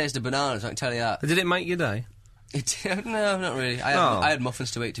really taste of bananas, I can tell you that. Did it make your day? No, not really. I had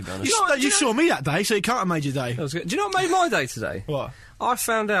muffins to eat, to be honest. You saw me that day, so you can't have made your day. That was good. Do you know what made my day today? What? I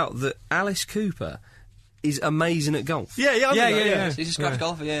found out that Alice Cooper is amazing at golf. Yeah, I know that. He's a scratch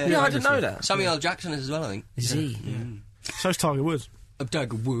golfer, yeah. Yeah, I didn't know that. Samuel L. Jackson is as well, I think. Is he? So's Tiger Woods. I'm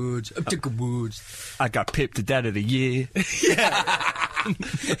Tiger Woods. I got pipped to Dad of the Year. It's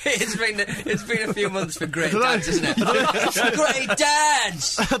been a few months for great dads, isn't it? Great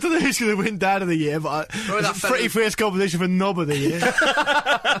dads! I don't know who's going to win Dad of the Year, but it's a pretty fierce competition for Knob of the Year.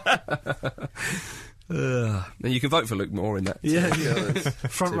 And you can vote for Luke Moore in that. Yeah.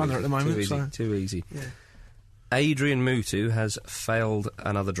 Front runner at the moment. Too easy. So. Too easy. Yeah. Adrian Mutu has failed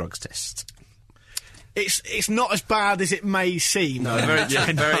another drugs test. It's not as bad as it may seem. No, very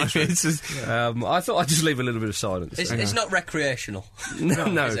true. I thought I'd just leave a little bit of silence. It's not recreational.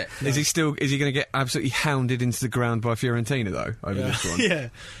 No. Is it? Is he going to get absolutely hounded into the ground by Fiorentina though over this one? Yeah,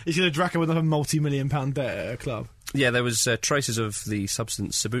 he's going to drag him with a multi-million pound debt at a club. Yeah, there was traces of the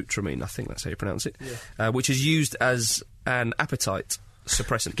substance sibutramine, I think that's how you pronounce it, which is used as an appetite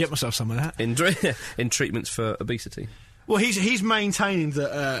suppressant. Get myself some of that. In treatments for obesity. Well, he's maintaining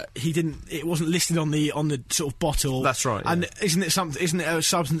that it wasn't listed on the sort of bottle. That's right. And isn't it a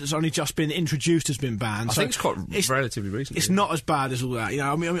substance that's only just been introduced has been banned? I think it's relatively recent. It's not as bad as all that.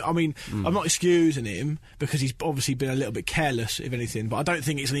 I mean, I'm not excusing him because he's obviously been a little bit careless, if anything. But I don't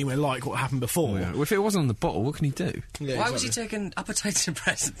think it's anywhere like what happened before. Yeah. Well, if it wasn't on the bottle, what can he do? Yeah, Why was he taking appetite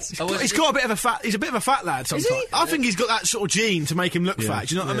suppressants? He's got a bit of a fat. He's a bit of a fat lad. Sometimes. Is he? I think he's got that sort of gene to make him look fat.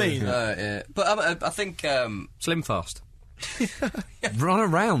 Do you know what I mean? Yeah. But I think... Slim fast. Run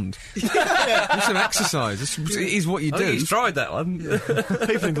around. Do some exercise. It is what you do. He's tried that one.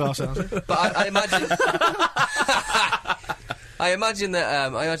 People in glass houses. But I imagine... I imagine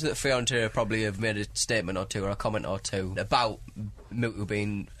that Fiorentina probably have made a statement or two or a comment or two about Mutu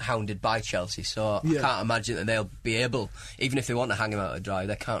being hounded by Chelsea, so I can't imagine that they'll be able, even if they want to hang him out to dry,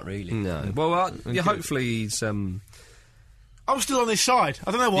 they can't really. No. Well, hopefully he's... I'm still on his side.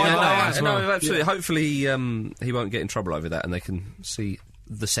 I don't know why. No, absolutely. Yeah. Hopefully he won't get in trouble over that and they can see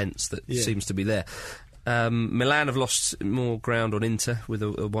the sense that seems to be there. Milan have lost more ground on Inter with a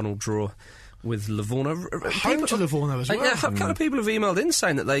 1-1 draw with Livorno. Home to Livorno as well. Yeah, a couple of people have emailed in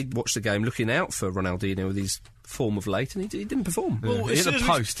saying that they watched the game looking out for Ronaldinho with his form of late, and he didn't perform. Well, He hit the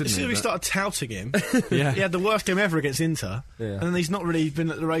post, didn't as soon he? as we started touting him, Yeah. he had the worst game ever against Inter, Yeah. and then he's not really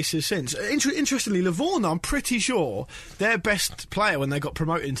been at the races since. Interestingly, Livorno, I'm pretty sure their best player when they got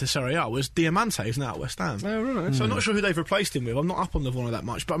promoted into Serie A was Diamante, who's now at West Ham. Oh, right. So I'm not sure who they've replaced him with. I'm not up on Livorno that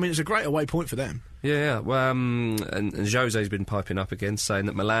much, but I mean, it's a great away point for them. Yeah. Well, and Jose's been piping up again, saying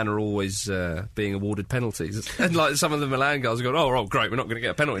that Milan are always being awarded penalties, and like some of the Milan guys are going, "Oh, great, we're not going to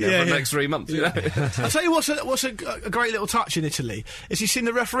get a penalty now for the next 3 months." You know? I'll tell you what's a great little touch in Italy is you've seen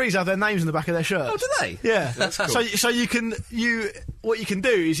the referees have their names in the back of their shirts. Oh, do they? Yeah, That's cool. So what you can do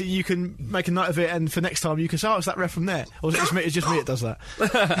is you can make a note of it, and for next time you can say, "Oh, it's that ref from there," or is it just me? It's just me that does that. I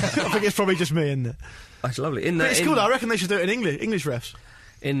think it's probably just me, isn't it? That's lovely. But it's cool. I reckon they should do it in English refs.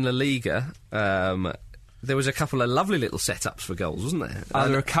 In La Liga, there was a couple of lovely little setups for goals, wasn't there?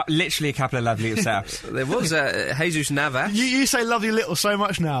 There were literally a couple of lovely little setups. There was Jesus Navas. You say lovely little so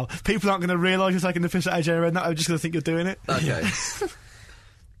much now, people aren't going to realise you're taking the piss at AJ Redknapp. I'm just going to think you're doing it. Okay.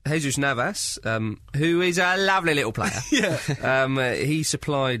 Jesus Navas, who is a lovely little player. Yeah. He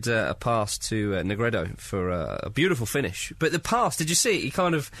supplied a pass to Negredo for a beautiful finish. But the pass, did you see it? He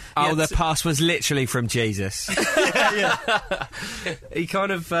kind of... The pass was literally from Jesus. He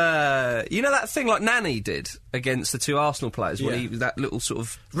kind of... you know that thing like Nani did against the two Arsenal players? When he that little sort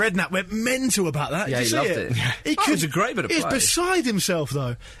of... Redknapp went mental about that. Yeah, Did you he see loved it. He It was a great bit of He's play. beside himself,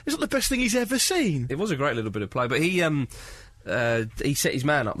 though. It's not the best thing he's ever seen. It was a great little bit of play, but he set his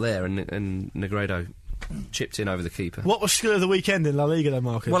man up there, and Negredo chipped in over the keeper. What was skill of the weekend in La Liga, though,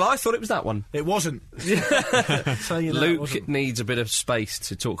 Marcus? Well, I thought it was that one. It wasn't. So, you know, it Luke wasn't. needs a bit of space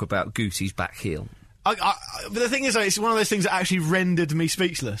to talk about Guti's back heel. But the thing is, though, it's one of those things that actually rendered me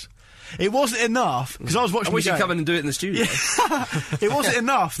speechless. It wasn't enough, because I was watching I wish the you'd game. come in and do it in the studio. It wasn't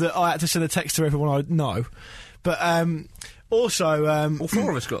enough that I had to send a text to everyone I know, but also... All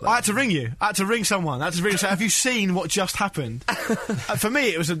four of us got that. I had to ring you. I had to ring someone. I had to ring and say, have you seen what just happened? For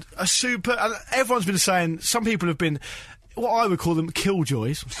me, it was a super... And everyone's been saying... Some people have been... What I would call them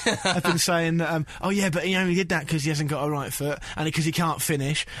killjoys. Have been saying, oh yeah, but he only did that because he hasn't got a right foot, and because he can't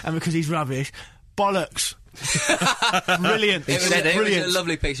finish, and because he's rubbish. Bollocks. Brilliant. It was a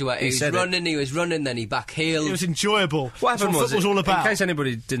lovely piece of work. He was running, then he back heeled. It was enjoyable. What That's happened was, football's all about. in case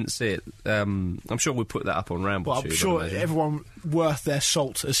anybody didn't see it, I'm sure we'll put that up on Ramble. Well, I'm sure everyone worth their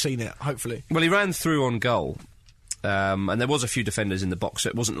salt has seen it, hopefully. Well, he ran through on goal, and there was a few defenders in the box, so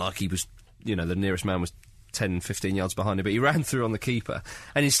it wasn't like he was, the nearest man was 10, 15 yards behind him, but he ran through on the keeper,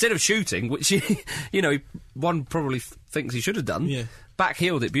 and instead of shooting, which, one probably thinks he should have done,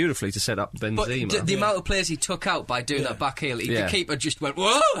 back-heeled it beautifully to set up Benzema. But the amount of players he took out by doing that back heel, the keeper just went,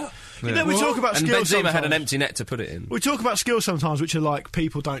 whoa! You know, we talk about and skills Benzema sometimes. had an empty net to put it in. We talk about skills sometimes, which are like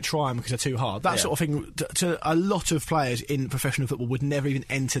people don't try them because they're too hard. That sort of thing, to a lot of players in professional football, would never even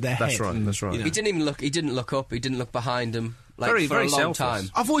enter their head. That's right, that's right. You know? He didn't even look. He didn't look up. He didn't look behind him. Very, for very a long selfless.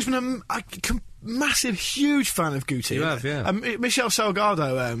 time. I've always been a massive, huge fan of Guti. You have, yeah. Michel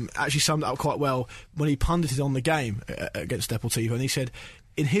Salgado actually summed it up quite well when he pundited on the game against Deportivo, and he said,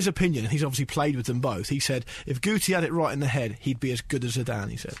 in his opinion, and he's obviously played with them both, he said, if Guti had it right in the head, he'd be as good as Zidane,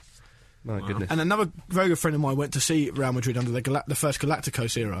 he said. My goodness. And another very good friend of mine went to see Real Madrid under the first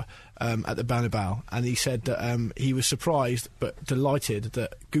Galacticos era at the Bernabeu, and he said that he was surprised but delighted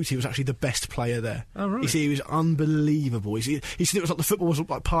that Guti was actually the best player there. Oh, right. He said he was unbelievable. He said it was like the football was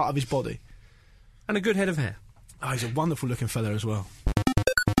like part of his body. And a good head of hair. Oh, he's a wonderful looking fella as well.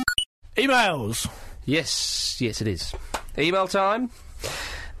 Emails. Yes, it is. Email time.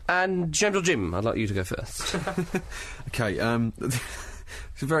 And General Jim, I'd like you to go first. Okay,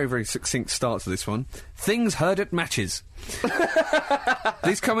 it's a very, very succinct start to this one. Things heard at matches.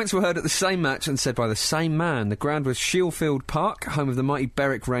 These comments were heard at the same match and said by the same man. The ground was Shielfield Park, home of the mighty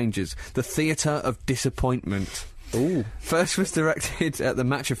Berwick Rangers, the theatre of disappointment. Ooh. First was directed at the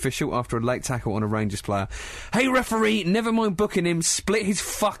match official after a late tackle on a Rangers player. Hey referee, never mind booking him, split his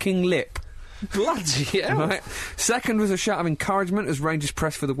fucking lip. Bloody hell. Right. Second was a shout of encouragement as Rangers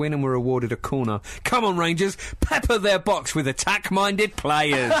pressed for the win and were awarded a corner. Come on, Rangers, pepper their box with attack-minded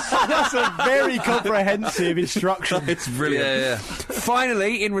players. That's a very comprehensive instruction. It's brilliant. Yeah.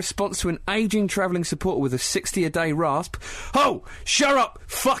 Finally, in response to an ageing travelling supporter with a 60-a-day rasp, "Oh, shut up,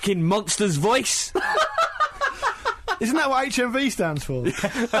 fucking monster's voice!" Isn't that what HMV stands for?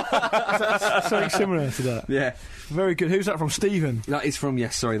 That's something similar to that. Yeah. Very good. Who's that from? Stephen? That is from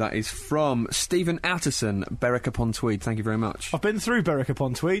Stephen Outerson, Berwick-upon-Tweed. Thank you very much. I've been through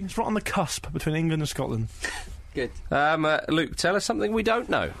Berwick-upon-Tweed. It's right on the cusp between England and Scotland. Good. Luke, tell us something we don't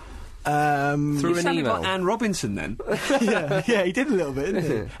know. Through You an sounded email. like Anne Robinson then. yeah, he did a little bit, didn't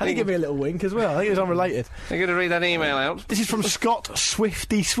he? And he gave me a little wink as well. I think it was unrelated. I'm going to read that email out. This is from Scott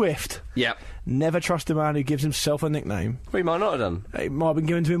Swifty Swift. Yep. Never trust a man who gives himself a nickname. Well, he might not have done. It might have been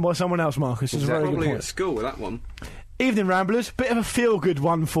given to him by someone else, Marcus. It's a very good Probably point. at school with that one. Evening Ramblers, bit of a feel-good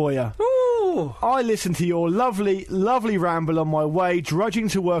one for you. Ooh. I listen to your lovely, lovely ramble on my way drudging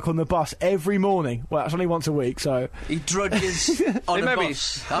to work on the bus every morning. Well, that's only once a week, so... He drudges on a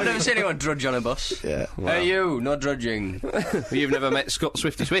bus. I've never seen anyone drudge on a bus. Yeah. Wow. Hey, you, not drudging. You've never met Scott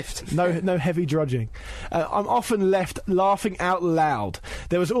Swifty Swift? No heavy drudging. I'm often left laughing out loud.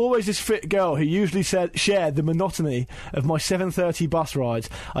 There was always this fit girl who usually shared the monotony of my 7:30 bus rides.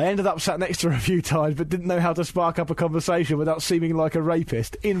 I ended up sat next to her a few times, but didn't know how to spark up a conversation without seeming like a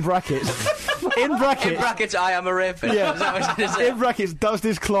rapist. In brackets, I am a rapist. yeah. Is that what it is? In brackets, does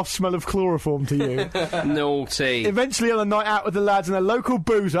this cloth smell of chloroform to you? Naughty. Eventually, on a night out with the lads and a local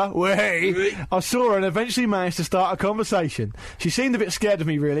boozer, I saw her and eventually managed to start a conversation. She seemed a bit scared of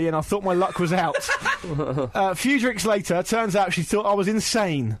me, really, and I thought my luck was out. A few drinks later, turns out she thought I was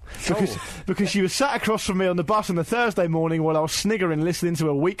insane because she was sat across from me on the bus on a Thursday morning while I was sniggering listening to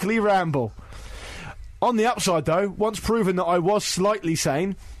a weekly ramble. On the upside, though, once proven that I was slightly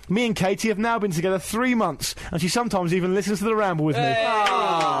sane, me and Katie have now been together 3 months, and she sometimes even listens to the ramble with me.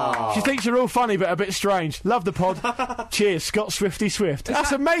 She thinks you're all funny but a bit strange. Love the pod. Cheers, Scott Swifty Swift.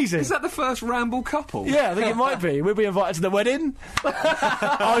 That's amazing. Is that the first ramble couple? Yeah, I think it might be. We'll be invited to the wedding.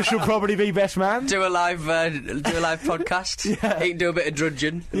 I shall probably be best man. Do a live podcast. Yeah. He can do a bit of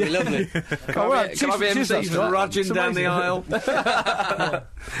drudging. It'll be lovely. Can I be MC? Drudging down the aisle.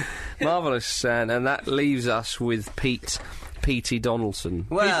 Marvellous, and that leaves us with P.T. Donaldson.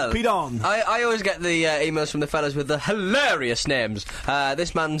 Well, Pete on. I always get the emails from the fellas with the hilarious names.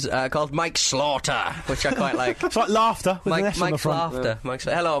 This man's called Mike Slaughter, which I quite like. It's like laughter with an S on the Mike front. Slaughter.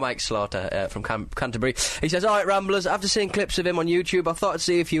 Hello, Mike Slaughter from Canterbury. He says, "All right, Ramblers, after seeing clips of him on YouTube, I thought I'd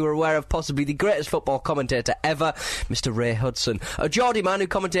see if you were aware of possibly the greatest football commentator ever, Mr. Ray Hudson. A Geordie man who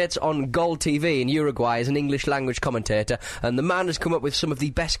commentates on Gold TV in Uruguay as an English language commentator, and the man has come up with some of the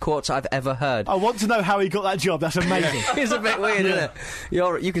best quotes I've ever heard." I want to know how he got that job. That's amazing. It's a bit weird, isn't it?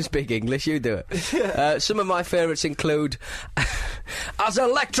 You can speak English, you do it. Some of my favourites include as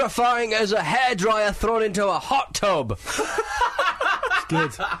electrifying as a hairdryer thrown into a hot tub. It's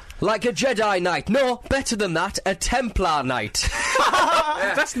good. Like a Jedi Knight. No, better than that, a Templar Knight.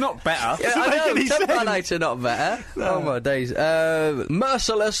 That's not better. Yeah, I know, Templar Knights are not better. No. Oh my days.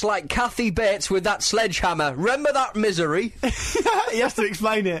 Merciless like Kathy Bates with that sledgehammer. Remember that misery? He has to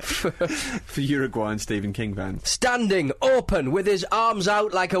explain it. For Uruguay and Stephen King fans. Standing open with his arms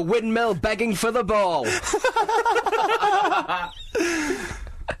out like a windmill begging for the ball.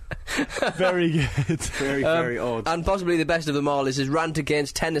 Very good. Very odd. And possibly the best of them all is his rant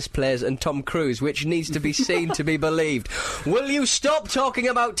against tennis players and Tom Cruise, which needs to be seen to be believed. Will you stop talking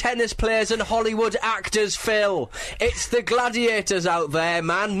about tennis players and Hollywood actors, Phil? It's the gladiators out there,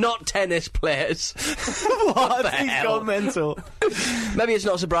 man, not tennis players. What? He's gone mental. Maybe it's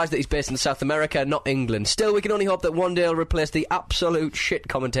not a surprise that he's based in South America, not England. Still, we can only hope that one day he'll replace the absolute shit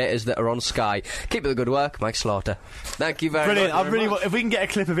commentators that are on Sky. Keep up the good work, Mike Slaughter. Thank you very Brilliant. much. I really want, if we can get a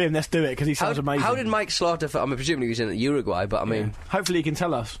clip of him, let's do it, because he sounds amazing. How did Mike Slaughter... I'm presuming he was in Uruguay, but I mean... Hopefully he can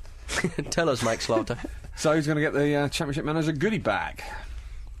tell us. Tell us, Mike Slaughter. So he's going to get the Championship Manager goodie bag.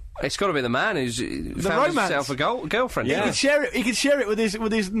 It's got to be the man who's found himself a girlfriend. Yeah. He could share it with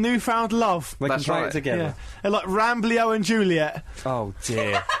his newfound love. They can play it together. Yeah. They're like Ramblio and Juliet. Oh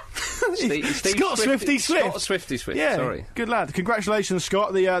dear. Scott Swifty Swift. Scott Swifty Swift. Yeah, sorry. Good lad. Congratulations,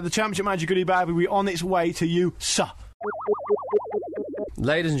 Scott. The Championship Manager goodie bag will be on its way to you, sir.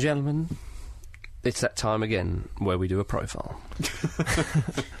 Ladies and gentlemen, it's that time again where we do a profile.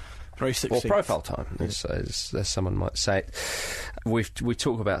 Very or profile time, as someone might say it. We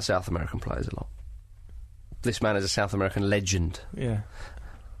talk about South American players a lot. This man is a South American legend. Yeah.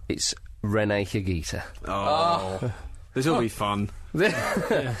 It's René Higuita. Oh. This will be fun.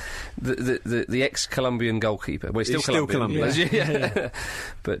 Yeah. The ex-Colombian goalkeeper. Well, he's still Colombian. Yeah.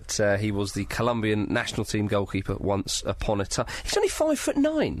 But he was the Colombian national team goalkeeper once upon a time. He's only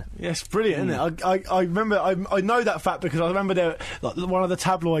 5'9". Yes, brilliant, isn't it? I remember. I know that fact because I remember one of the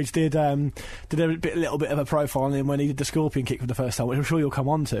tabloids did a little bit of a profile on him when he did the scorpion kick for the first time, which I'm sure you'll come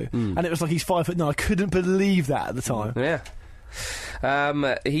on to. And it was like he's 5'9". I couldn't believe that at the time. Yeah.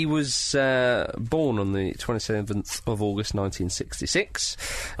 He was born on the 27th of August 1966.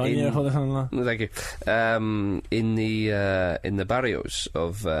 Thank you. In the barrios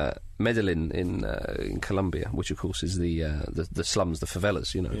of Medellin in Colombia, which of course is the slums, the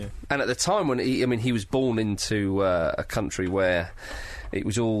favelas, you know. Yeah. And at the time when he was born into a country where it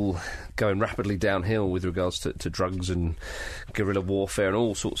was all going rapidly downhill with regards to drugs and guerrilla warfare and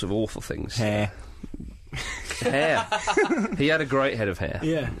all sorts of awful things. Hair. Hair. He had a great head of hair.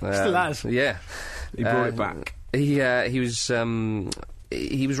 Yeah, still has. Yeah. He brought it back. He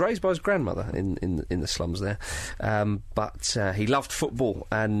was raised by his grandmother in the slums there, but he loved football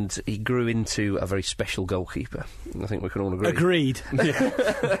and he grew into a very special goalkeeper. I think we can all agree. Agreed.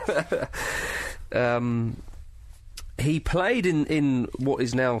 He played in what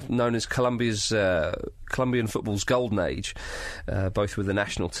is now known as Colombian football's golden age, both with the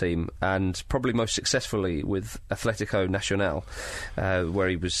national team and probably most successfully with Atlético Nacional, where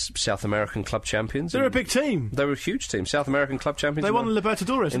he was South American club champions. They're a big team. They were a huge team. South American club champions. They won the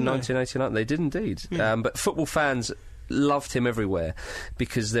Libertadores in 1989. They did indeed. Yeah. But football fans loved him everywhere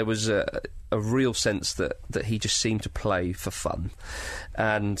because there was a real sense that he just seemed to play for fun.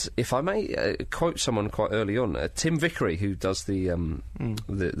 And if I may quote someone quite early on, Tim Vickery, who does the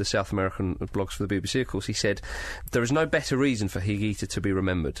South American blogs for the BBC, of course, he said, "There is no better reason for Higuita to be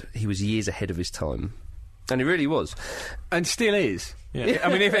remembered. He was years ahead of his time." And he really was. And still is. Yeah. I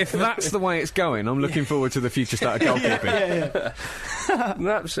mean, if that's the way it's going, I'm looking forward to the future start of goalkeeping.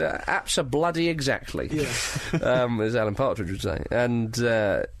 That's abso-bloody exactly, as Alan Partridge would say. And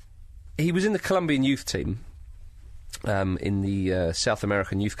he was in the Colombian youth team in the South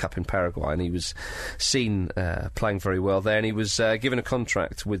American Youth Cup in Paraguay, and he was seen playing very well there, and he was given a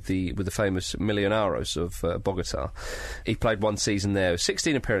contract with the famous Millonarios of Bogota. He played one season there,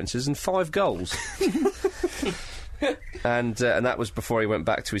 16 appearances and 5 goals. And that was before he went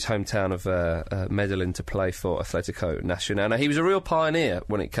back to his hometown of Medellin to play for Atlético Nacional. Now, he was a real pioneer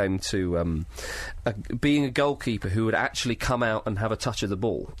when it came to being a goalkeeper who would actually come out and have a touch of the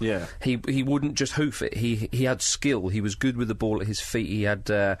ball. Yeah, he wouldn't just hoof it. He had skill. He was good with the ball at his feet. He had,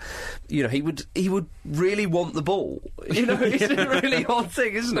 he would really want the ball. It's a really odd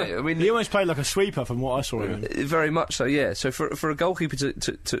thing, isn't it? I mean, he almost played like a sweeper, from what I saw of him. Very much so. Yeah. So for a goalkeeper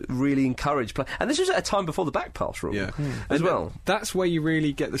to really encourage play, and this was at a time before the back pass rule. Yeah. As well. That's where you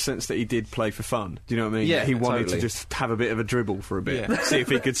really get the sense that he did play for fun. Do you know what I mean? Yeah, he wanted totally to just have a bit of a dribble for a bit, see if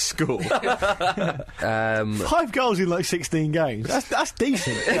he could score. 5 goals in like 16 games. That's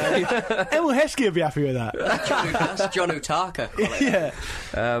decent. Emil Heskey would be happy with that. That's John Utaka. Yeah.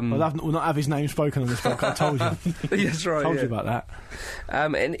 We'll not have his name spoken on this podcast. I told you. Yes, right. Told you about that.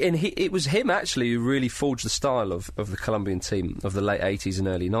 And it was him actually who really forged the style of the Colombian team of the late 80s and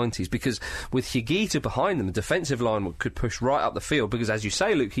early 90s, because with Higuita behind them, the defensive line could push right up the field, because as you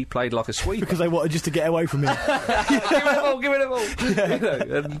say, Luke, he played like a sweeper. Because they wanted just to get away from him. Give it a ball.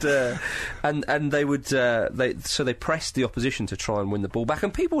 And they would they pressed the opposition to try and win the ball back,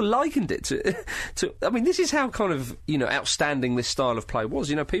 and people likened it to I mean, this is how kind of outstanding this style of play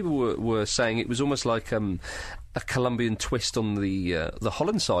was. People were saying it was almost like a Colombian twist on the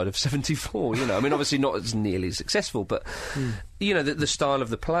Holland side of '74. I mean, obviously not as nearly as successful, but the style of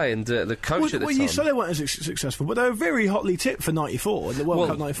the play and the coach at the time. You say they weren't as successful, but they were very hotly tipped for '94, the World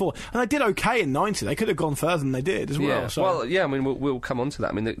Cup '94, and they did okay in '90. They could have gone further than they did as well. Yeah. So. Well, yeah. I mean, we'll come on to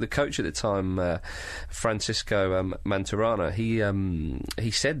that. I mean, the coach at the time, Francisco Manturana,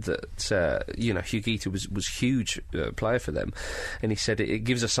 he said that Higuita was huge player for them, and he said it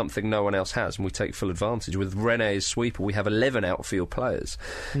gives us something no one else has, and we take full advantage with René as sweeper. We have 11 outfield players.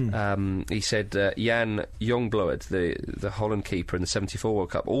 He said Jan Jongbloed, the Holland keeper in the '74 World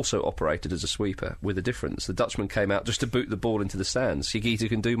Cup, also operated as a sweeper, with a difference. The Dutchman came out just to boot the ball into the stands. Higuita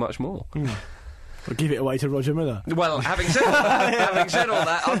can do much more. We'll give it away to Roger Miller. Well, having said all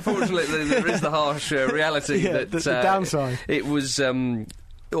that, unfortunately there is the harsh reality that the downside. It was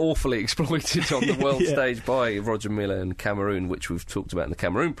awfully exploited on the world stage by Roger Miller in Cameroon, which we've talked about in the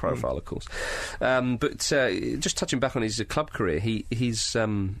Cameroon profile, of course. But just touching back on his club career, he's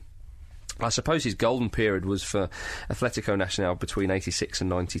I suppose his golden period was for Atlético Nacional between '86 and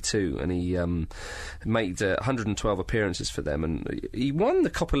 '92, and he made 112 appearances for them, and he won the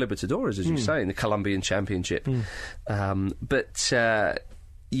Copa Libertadores, as you say, in the Colombian Championship. But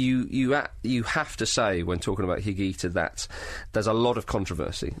you have to say, when talking about Higuita, that there's a lot of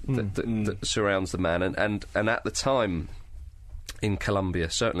controversy that surrounds the man, and at the time in Colombia,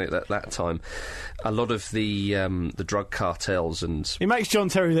 certainly at that time, a lot of the drug cartels and... He makes John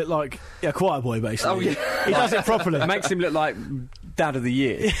Terry look like a choir boy, basically. Oh, yeah. He does it properly. It makes him look like Dad of the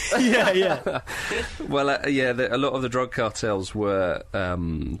Year. yeah. Well, a lot of the drug cartels were...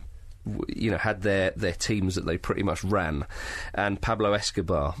 had their teams that they pretty much ran, and Pablo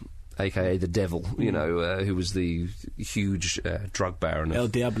Escobar, a.k.a. the Devil, who was the huge drug baron. El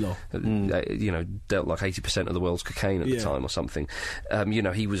Diablo. Dealt like 80% of the world's cocaine at the time or something.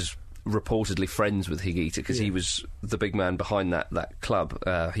 He was reportedly friends with Higuita because he was the big man behind that club.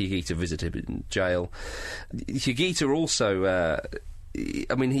 Higuita visited him in jail. Higuita also...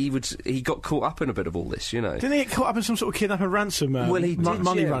 I mean, he got caught up in a bit of all this, you know. Didn't he get caught up in some sort of kidnap and ransom? Well, he did,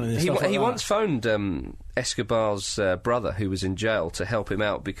 money running. And stuff he like once phoned Escobar's brother, who was in jail, to help him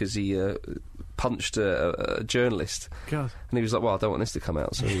out because he punched a journalist. God. And he was like, well, I don't want this to come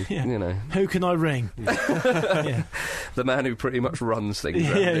out, so, yeah. you know. Who can I ring? Yeah. The man who pretty much runs things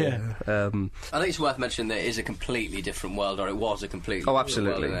around here. I think it's worth mentioning that it is a completely different world, or it was a completely different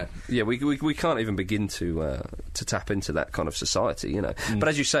absolutely. world, yeah, we can't even begin to tap into that kind of society, you know. But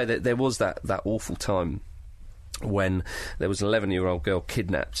as you say, there was that awful time when there was an 11-year-old girl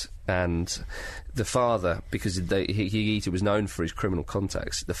kidnapped, and the father, because Higuita was known for his criminal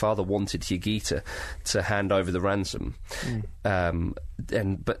contacts, the father wanted Higuita to hand over the ransom.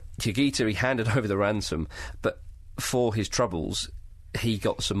 But Higuita, he handed over the ransom, but for his troubles, he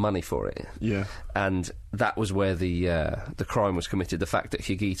got some money for it. Yeah. And that was where the crime was committed, the fact that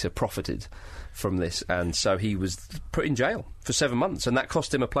Higuita profited from this, and so he was put in jail for 7 months, and that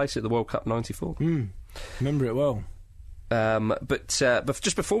cost him a place at the World Cup '94. Remember it well. But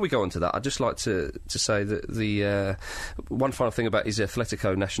just before we go on to that, I'd just like to say that the one final thing about his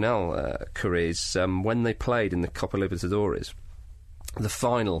Atletico Nacional career is when they played in the Copa Libertadores,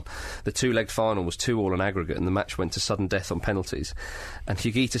 the two-legged final was 2-2 on aggregate, and the match went to sudden death on penalties, and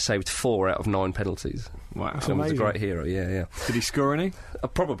Higuita saved 4 out of 9 penalties. Wow, so he was a great hero. Yeah. Did he score any?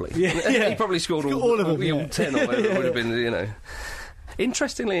 Probably. Yeah. He probably scored all of them. All 10 or whatever it would have been. You know.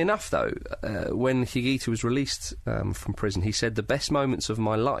 Interestingly enough, though, when Higuita was released from prison, he said, the best moments of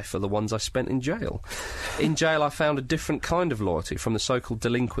my life are the ones I spent in jail. In jail, I found a different kind of loyalty from the so-called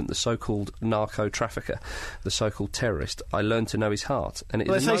delinquent, the so-called narco-trafficker, the so-called terrorist. I learned to know his heart. And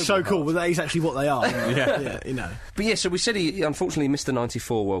they say so-called, but that is actually what they are. yeah, you know. But yeah, so we said he unfortunately missed the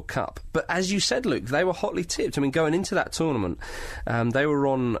 '94 World Cup. But as you said, Luke, they were hotly tipped. I mean, going into that tournament, they were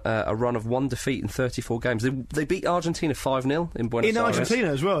on a run of 1 defeat in 34 games. They beat Argentina 5-0 in Buenos Aires. In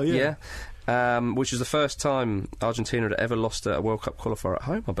Argentina as well, yeah. Which was the first time Argentina had ever lost a World Cup qualifier at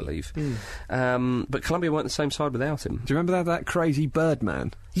home, I believe. But Colombia weren't the same side without him. Do you remember that crazy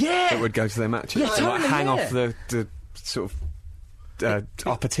Birdman? Yeah! That would go to their matches? Yeah, totally, like, hang off the sort of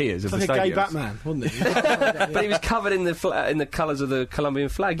upper tiers of like the stadiums. Like a gay Batman, wasn't he? But he was covered in the colours of the Colombian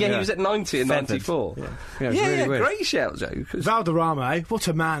flag. Yeah, he was at 90 and 94. Yeah, really weird. Great shout, Joe. Valderrama, eh? What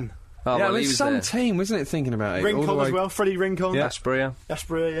a man. Oh, yeah, well, it was some team, wasn't it, thinking about it? Rincon as well, Freddie Rincon. Yeah.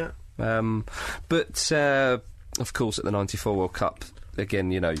 Asprilla, yeah. But, of course, at the '94 World Cup, again,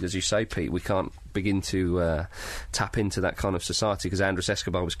 you know, as you say, Pete, we can't begin to tap into that kind of society because Andres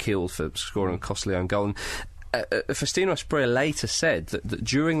Escobar was killed for scoring a costly own goal. And, Faustino Asprilla later said that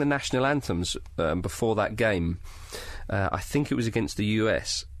during the national anthems before that game, I think it was against the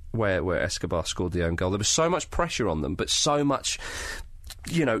US, where Escobar scored the own goal, there was so much pressure on them, but so much,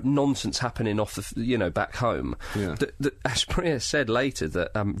 you know, nonsense happening off back home. Yeah. That Asprilla said later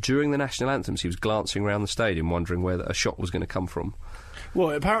that during the national anthems he was glancing around the stadium wondering where a shot was going to come from.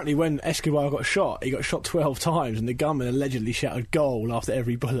 Well, apparently when Escobar got shot, he got shot 12 times, and the gunman allegedly shouted "goal" after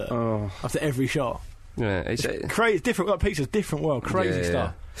every bullet, after every shot. Yeah, it's crazy. Different, like Peter's different world. Crazy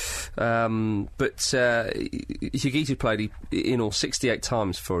stuff. But Higuita played in all 68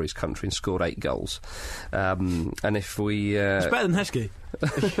 times for his country and scored 8 goals. And if we, it's better than Heskey.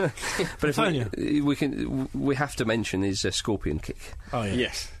 But if we have to mention his scorpion kick. Oh yeah.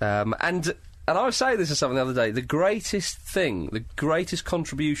 Yes. And I was saying this to someone the other day, the greatest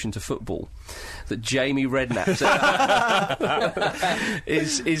contribution to football that Jamie Redknapp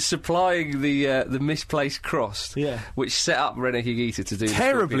is supplying the misplaced cross, which set up René Higuita to do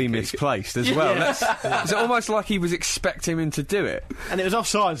terribly misplaced as well. It's almost like he was expecting him to do it. And it was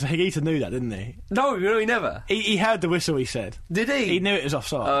offside, so Higuita knew that, didn't he? No, he never. He heard the whistle, he said. Did he? He knew it was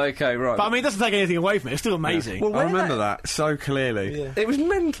offside. Oh, okay, right. But I mean, it doesn't take anything away from it. It's still amazing. Yeah. Well, I remember that so clearly. Yeah. It was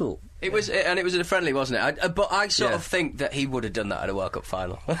mental. It was, and it was a friendly, wasn't it? But I sort of think that he would have done that at a World Cup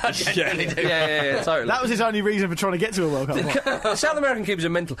final. I genuinely do. Yeah, totally. That was his only reason for trying to get to a World Cup final. South American keepers are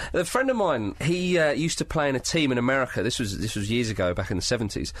mental. A friend of mine, he used to play in a team in America. This was years ago, back in the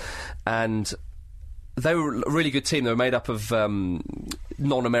 70s, and they were a really good team. They were made up of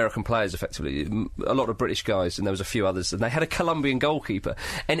non-American players, effectively. A lot of British guys, and there was a few others. And they had a Colombian goalkeeper.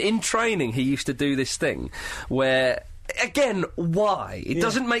 And in training, he used to do this thing where... Again, why? It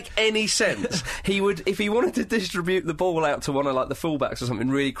doesn't make any sense. He would, if he wanted to distribute the ball out to one of like the fullbacks or something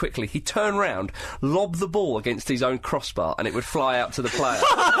really quickly, he'd turn round, lob the ball against his own crossbar, and it would fly out to the player.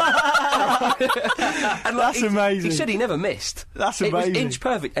 And that's amazing. He said he never missed. That's amazing. It was inch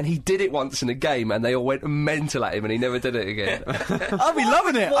perfect, and he did it once in a game, and they all went mental at him, and he never did it again. I'd be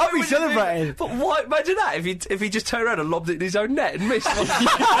loving it. I'd be celebrating. But why? Imagine that if he just turned around and lobbed it in his own net and missed.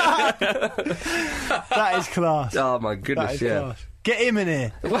 That is class. Oh my goodness, yeah. Get him in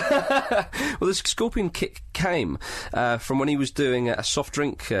here. Well, the scorpion kick came from when he was doing a soft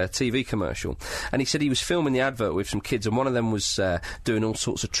drink TV commercial, and he said he was filming the advert with some kids, and one of them was doing all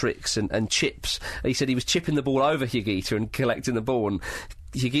sorts of tricks and chips. He said he was chipping the ball over Higuita and collecting the ball, and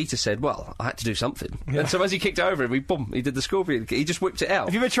Higuita said, well, I had to do something. Yeah. And so as he kicked over him, he did the scorpion kick. He just whipped it out.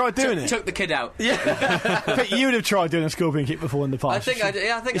 Have you ever tried doing it? Took the kid out. Yeah. I think you would have tried doing a scorpion kick before in the past. I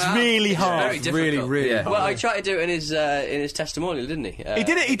think it's really hard. It's very difficult. Really hard. Well, I tried to do it in his testimonial, didn't he? He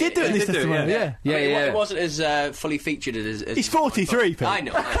did it. He did do it in his testimonial. Yeah. It wasn't as fully featured as he's 43. Pete. I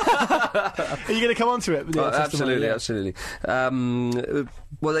know. Are you going to come on to it? With absolutely.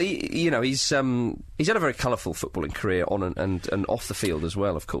 Well, he's had a very colourful footballing career on and off the field as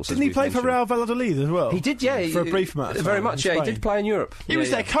well, of course. Didn't he play for Real Valladolid as well? He did, yeah. For a brief match. Very much, yeah. He did play in Europe. He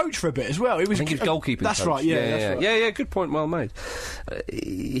was their coach for a bit as well. I think he was goalkeeping That's coach. Right, yeah. Yeah, good point, well made.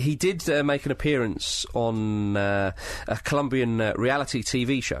 He did make an appearance on a Colombian reality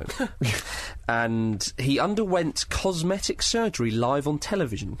TV show, and he underwent cosmetic surgery live on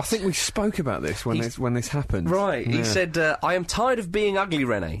television. I think we spoke about this when this happened. Right, yeah. He said, I am tired of being ugly,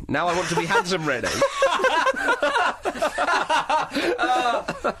 René. Now I want to be handsome, René.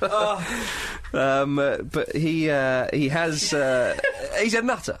 But he has he's a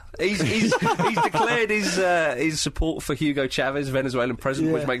nutter. He's declared his support for Hugo Chavez, Venezuelan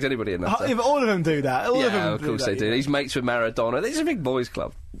president, which makes anybody a nutter. If all of them do that. Of course they do. He's mates with Maradona. It's a big boys'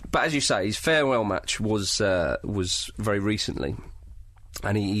 club. But as you say, his farewell match was very recently.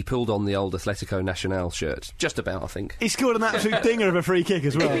 And he pulled on the old Atletico Nacional shirt. Just about, I think. He scored an absolute dinger of a free kick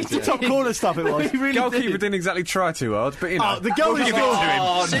as well. Top corner stuff it was. Goalkeeper didn't exactly try too hard, but you know. The goal he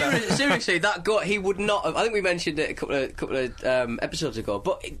scored. Seriously, that goal, he would not have. I think we mentioned it a couple of episodes ago,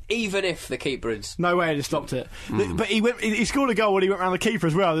 but even if the keeper had. No way he'd have stopped it. But he scored a goal when he went around the keeper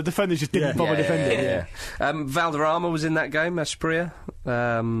as well. The defenders just didn't bother defending. Yeah. Valderrama was in that game, Asprilla.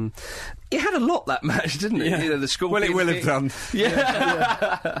 He had a lot that match, didn't he? Yeah. You know, the Scorpion it will have done.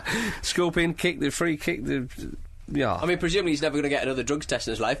 Yeah. Scorpion kick, the free kick, yeah. I mean, presumably he's never going to get another drugs test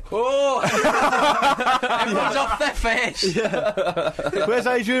in his life. Oh! Everyone's off their face! Yeah. Where's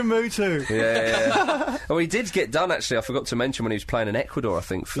Adrian Mutu? Yeah. Oh, he did get done, actually. I forgot to mention when he was playing in Ecuador, I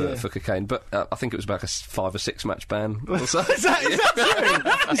think, for cocaine. But I think it was about a 5 or 6 match ban. Is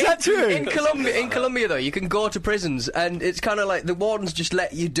that true? In Colombia, though, you can go to prisons, and it's kind of like the wardens just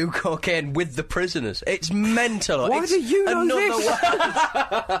let you do cocaine with the prisoners. It's mental. Why do you know this?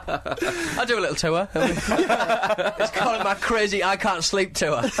 I do a little tour. It's calling my crazy I can't sleep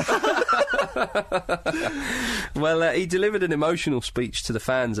tour. Well, he delivered an emotional speech to the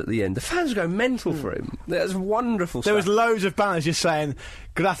fans at the end. The fans go mental for him. That was wonderful stuff. There was loads of banners just saying,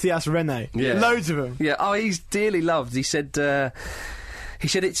 Gracias, René. Yeah. Loads of them. Yeah, oh, he's dearly loved. He said,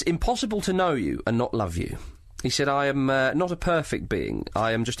 it's impossible to know you and not love you. He said, I am not a perfect being.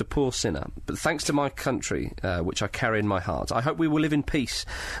 I am just a poor sinner. But thanks to my country, which I carry in my heart, I hope we will live in peace,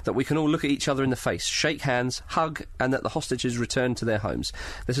 that we can all look at each other in the face, shake hands, hug, and that the hostages return to their homes.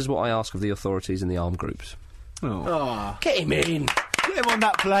 This is what I ask of the authorities and the armed groups. Oh. Get him in. Get him on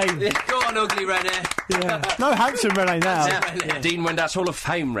that plane. Go on, ugly René. Yeah. No handsome René now. Dean Wendas Hall of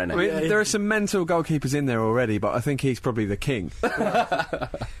Fame René. I mean, there are some mental goalkeepers in there already, but I think he's probably the king.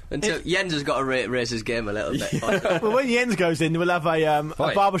 Until Jens has got to raise his game a little bit. Well, when Jens goes in, we'll have a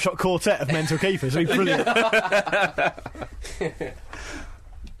barbershop quartet of mental keepers. It'll be brilliant.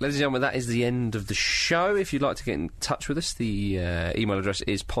 Ladies and gentlemen, that is the end of the show. If you'd like to get in touch with us, the email address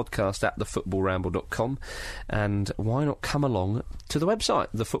is podcast@thefootballramble.com. And why not come along to the website,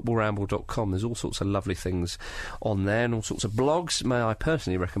 thefootballramble.com. There's all sorts of lovely things on there and all sorts of blogs. May I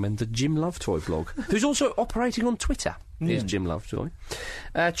personally recommend the Jim Lovejoy blog, who's also operating on Twitter. Is Jim Lovejoy.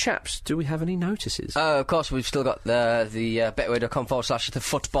 Chaps, do we have any notices? Of course, we've still got the betway.com/the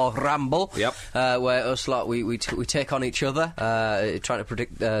football ramble. Yep. Where us lot, we take on each other, trying to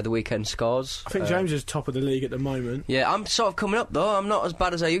predict the weekend scores. I think James is top of the league at the moment. Yeah, I'm sort of coming up though. I'm not as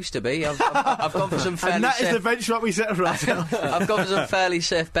bad as I used to be. I've gone for some fairly and that safe... is the benchmark we set for ourselves. I've gone for some fairly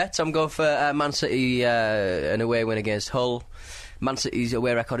safe bets. I'm going for Man City an away win against Hull. Man City's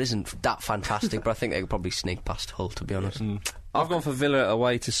away record isn't that fantastic, but I think they could probably sneak past Hull, to be honest. I've gone for Villa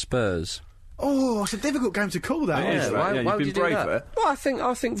away to Spurs. Oh, it's a difficult game to call that. Why would you do that? Well, I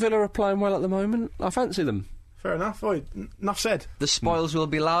think Villa are playing well at the moment. I fancy them. Fair enough. Enough said. The spoils will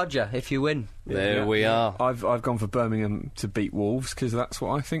be larger if you win. There we are. I've gone for Birmingham to beat Wolves because that's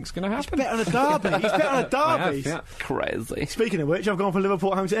what I think's going to happen. He's bet on a derby. He's bet on a derby. Crazy. Speaking of which, I've gone for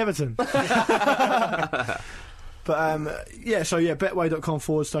Liverpool home to Everton. But,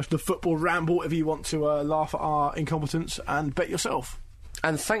 betway.com/the football ramble if you want to laugh at our incompetence and bet yourself.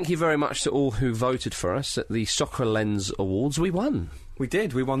 And thank you very much to all who voted for us at the Soccer Lens Awards. We won. We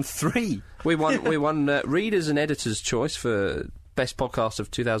did. We won 3. We won Readers' and Editors' Choice for Best Podcast of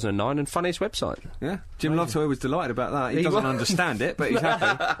 2009 and Funniest Website. Yeah. Jim Lovejoy was delighted about that. He doesn't understand it, but he's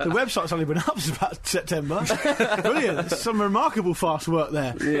happy. The website's only been up since about September. Brilliant. There's some remarkable fast work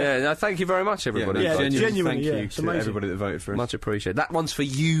there. Yeah, no, thank you very much, everybody. Yeah, genuinely, thank you to amazing. everybody that voted for us. Much appreciated. That one's for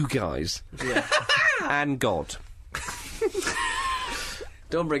you guys. Yeah. And God.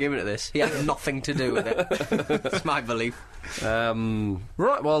 Don't bring him into this. He had nothing to do with it. It's my belief.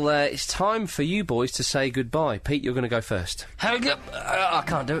 Right, well, it's time for you boys to say goodbye. Pete, you're going to go first. I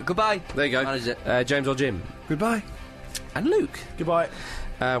can't do it. Goodbye. There you go. Manage it. James or Jim. Goodbye. And Luke. Goodbye.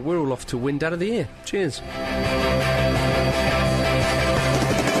 We're all off to Wind Out of the Ear. Cheers.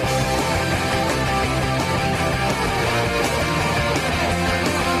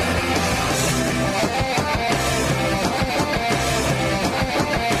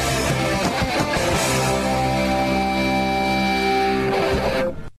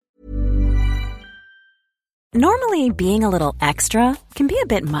 Normally, being a little extra can be a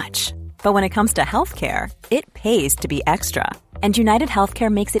bit much, but when it comes to healthcare, it pays to be extra. And United Healthcare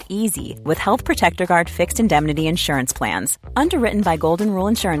makes it easy with Health Protector Guard fixed indemnity insurance plans. Underwritten by Golden Rule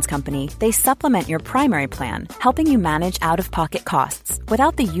Insurance Company, they supplement your primary plan, helping you manage out-of-pocket costs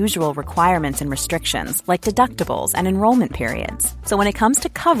without the usual requirements and restrictions like deductibles and enrollment periods. So when it comes to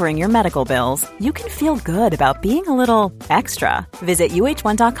covering your medical bills, you can feel good about being a little extra. Visit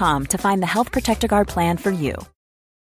UH1.com to find the Health Protector Guard plan for you.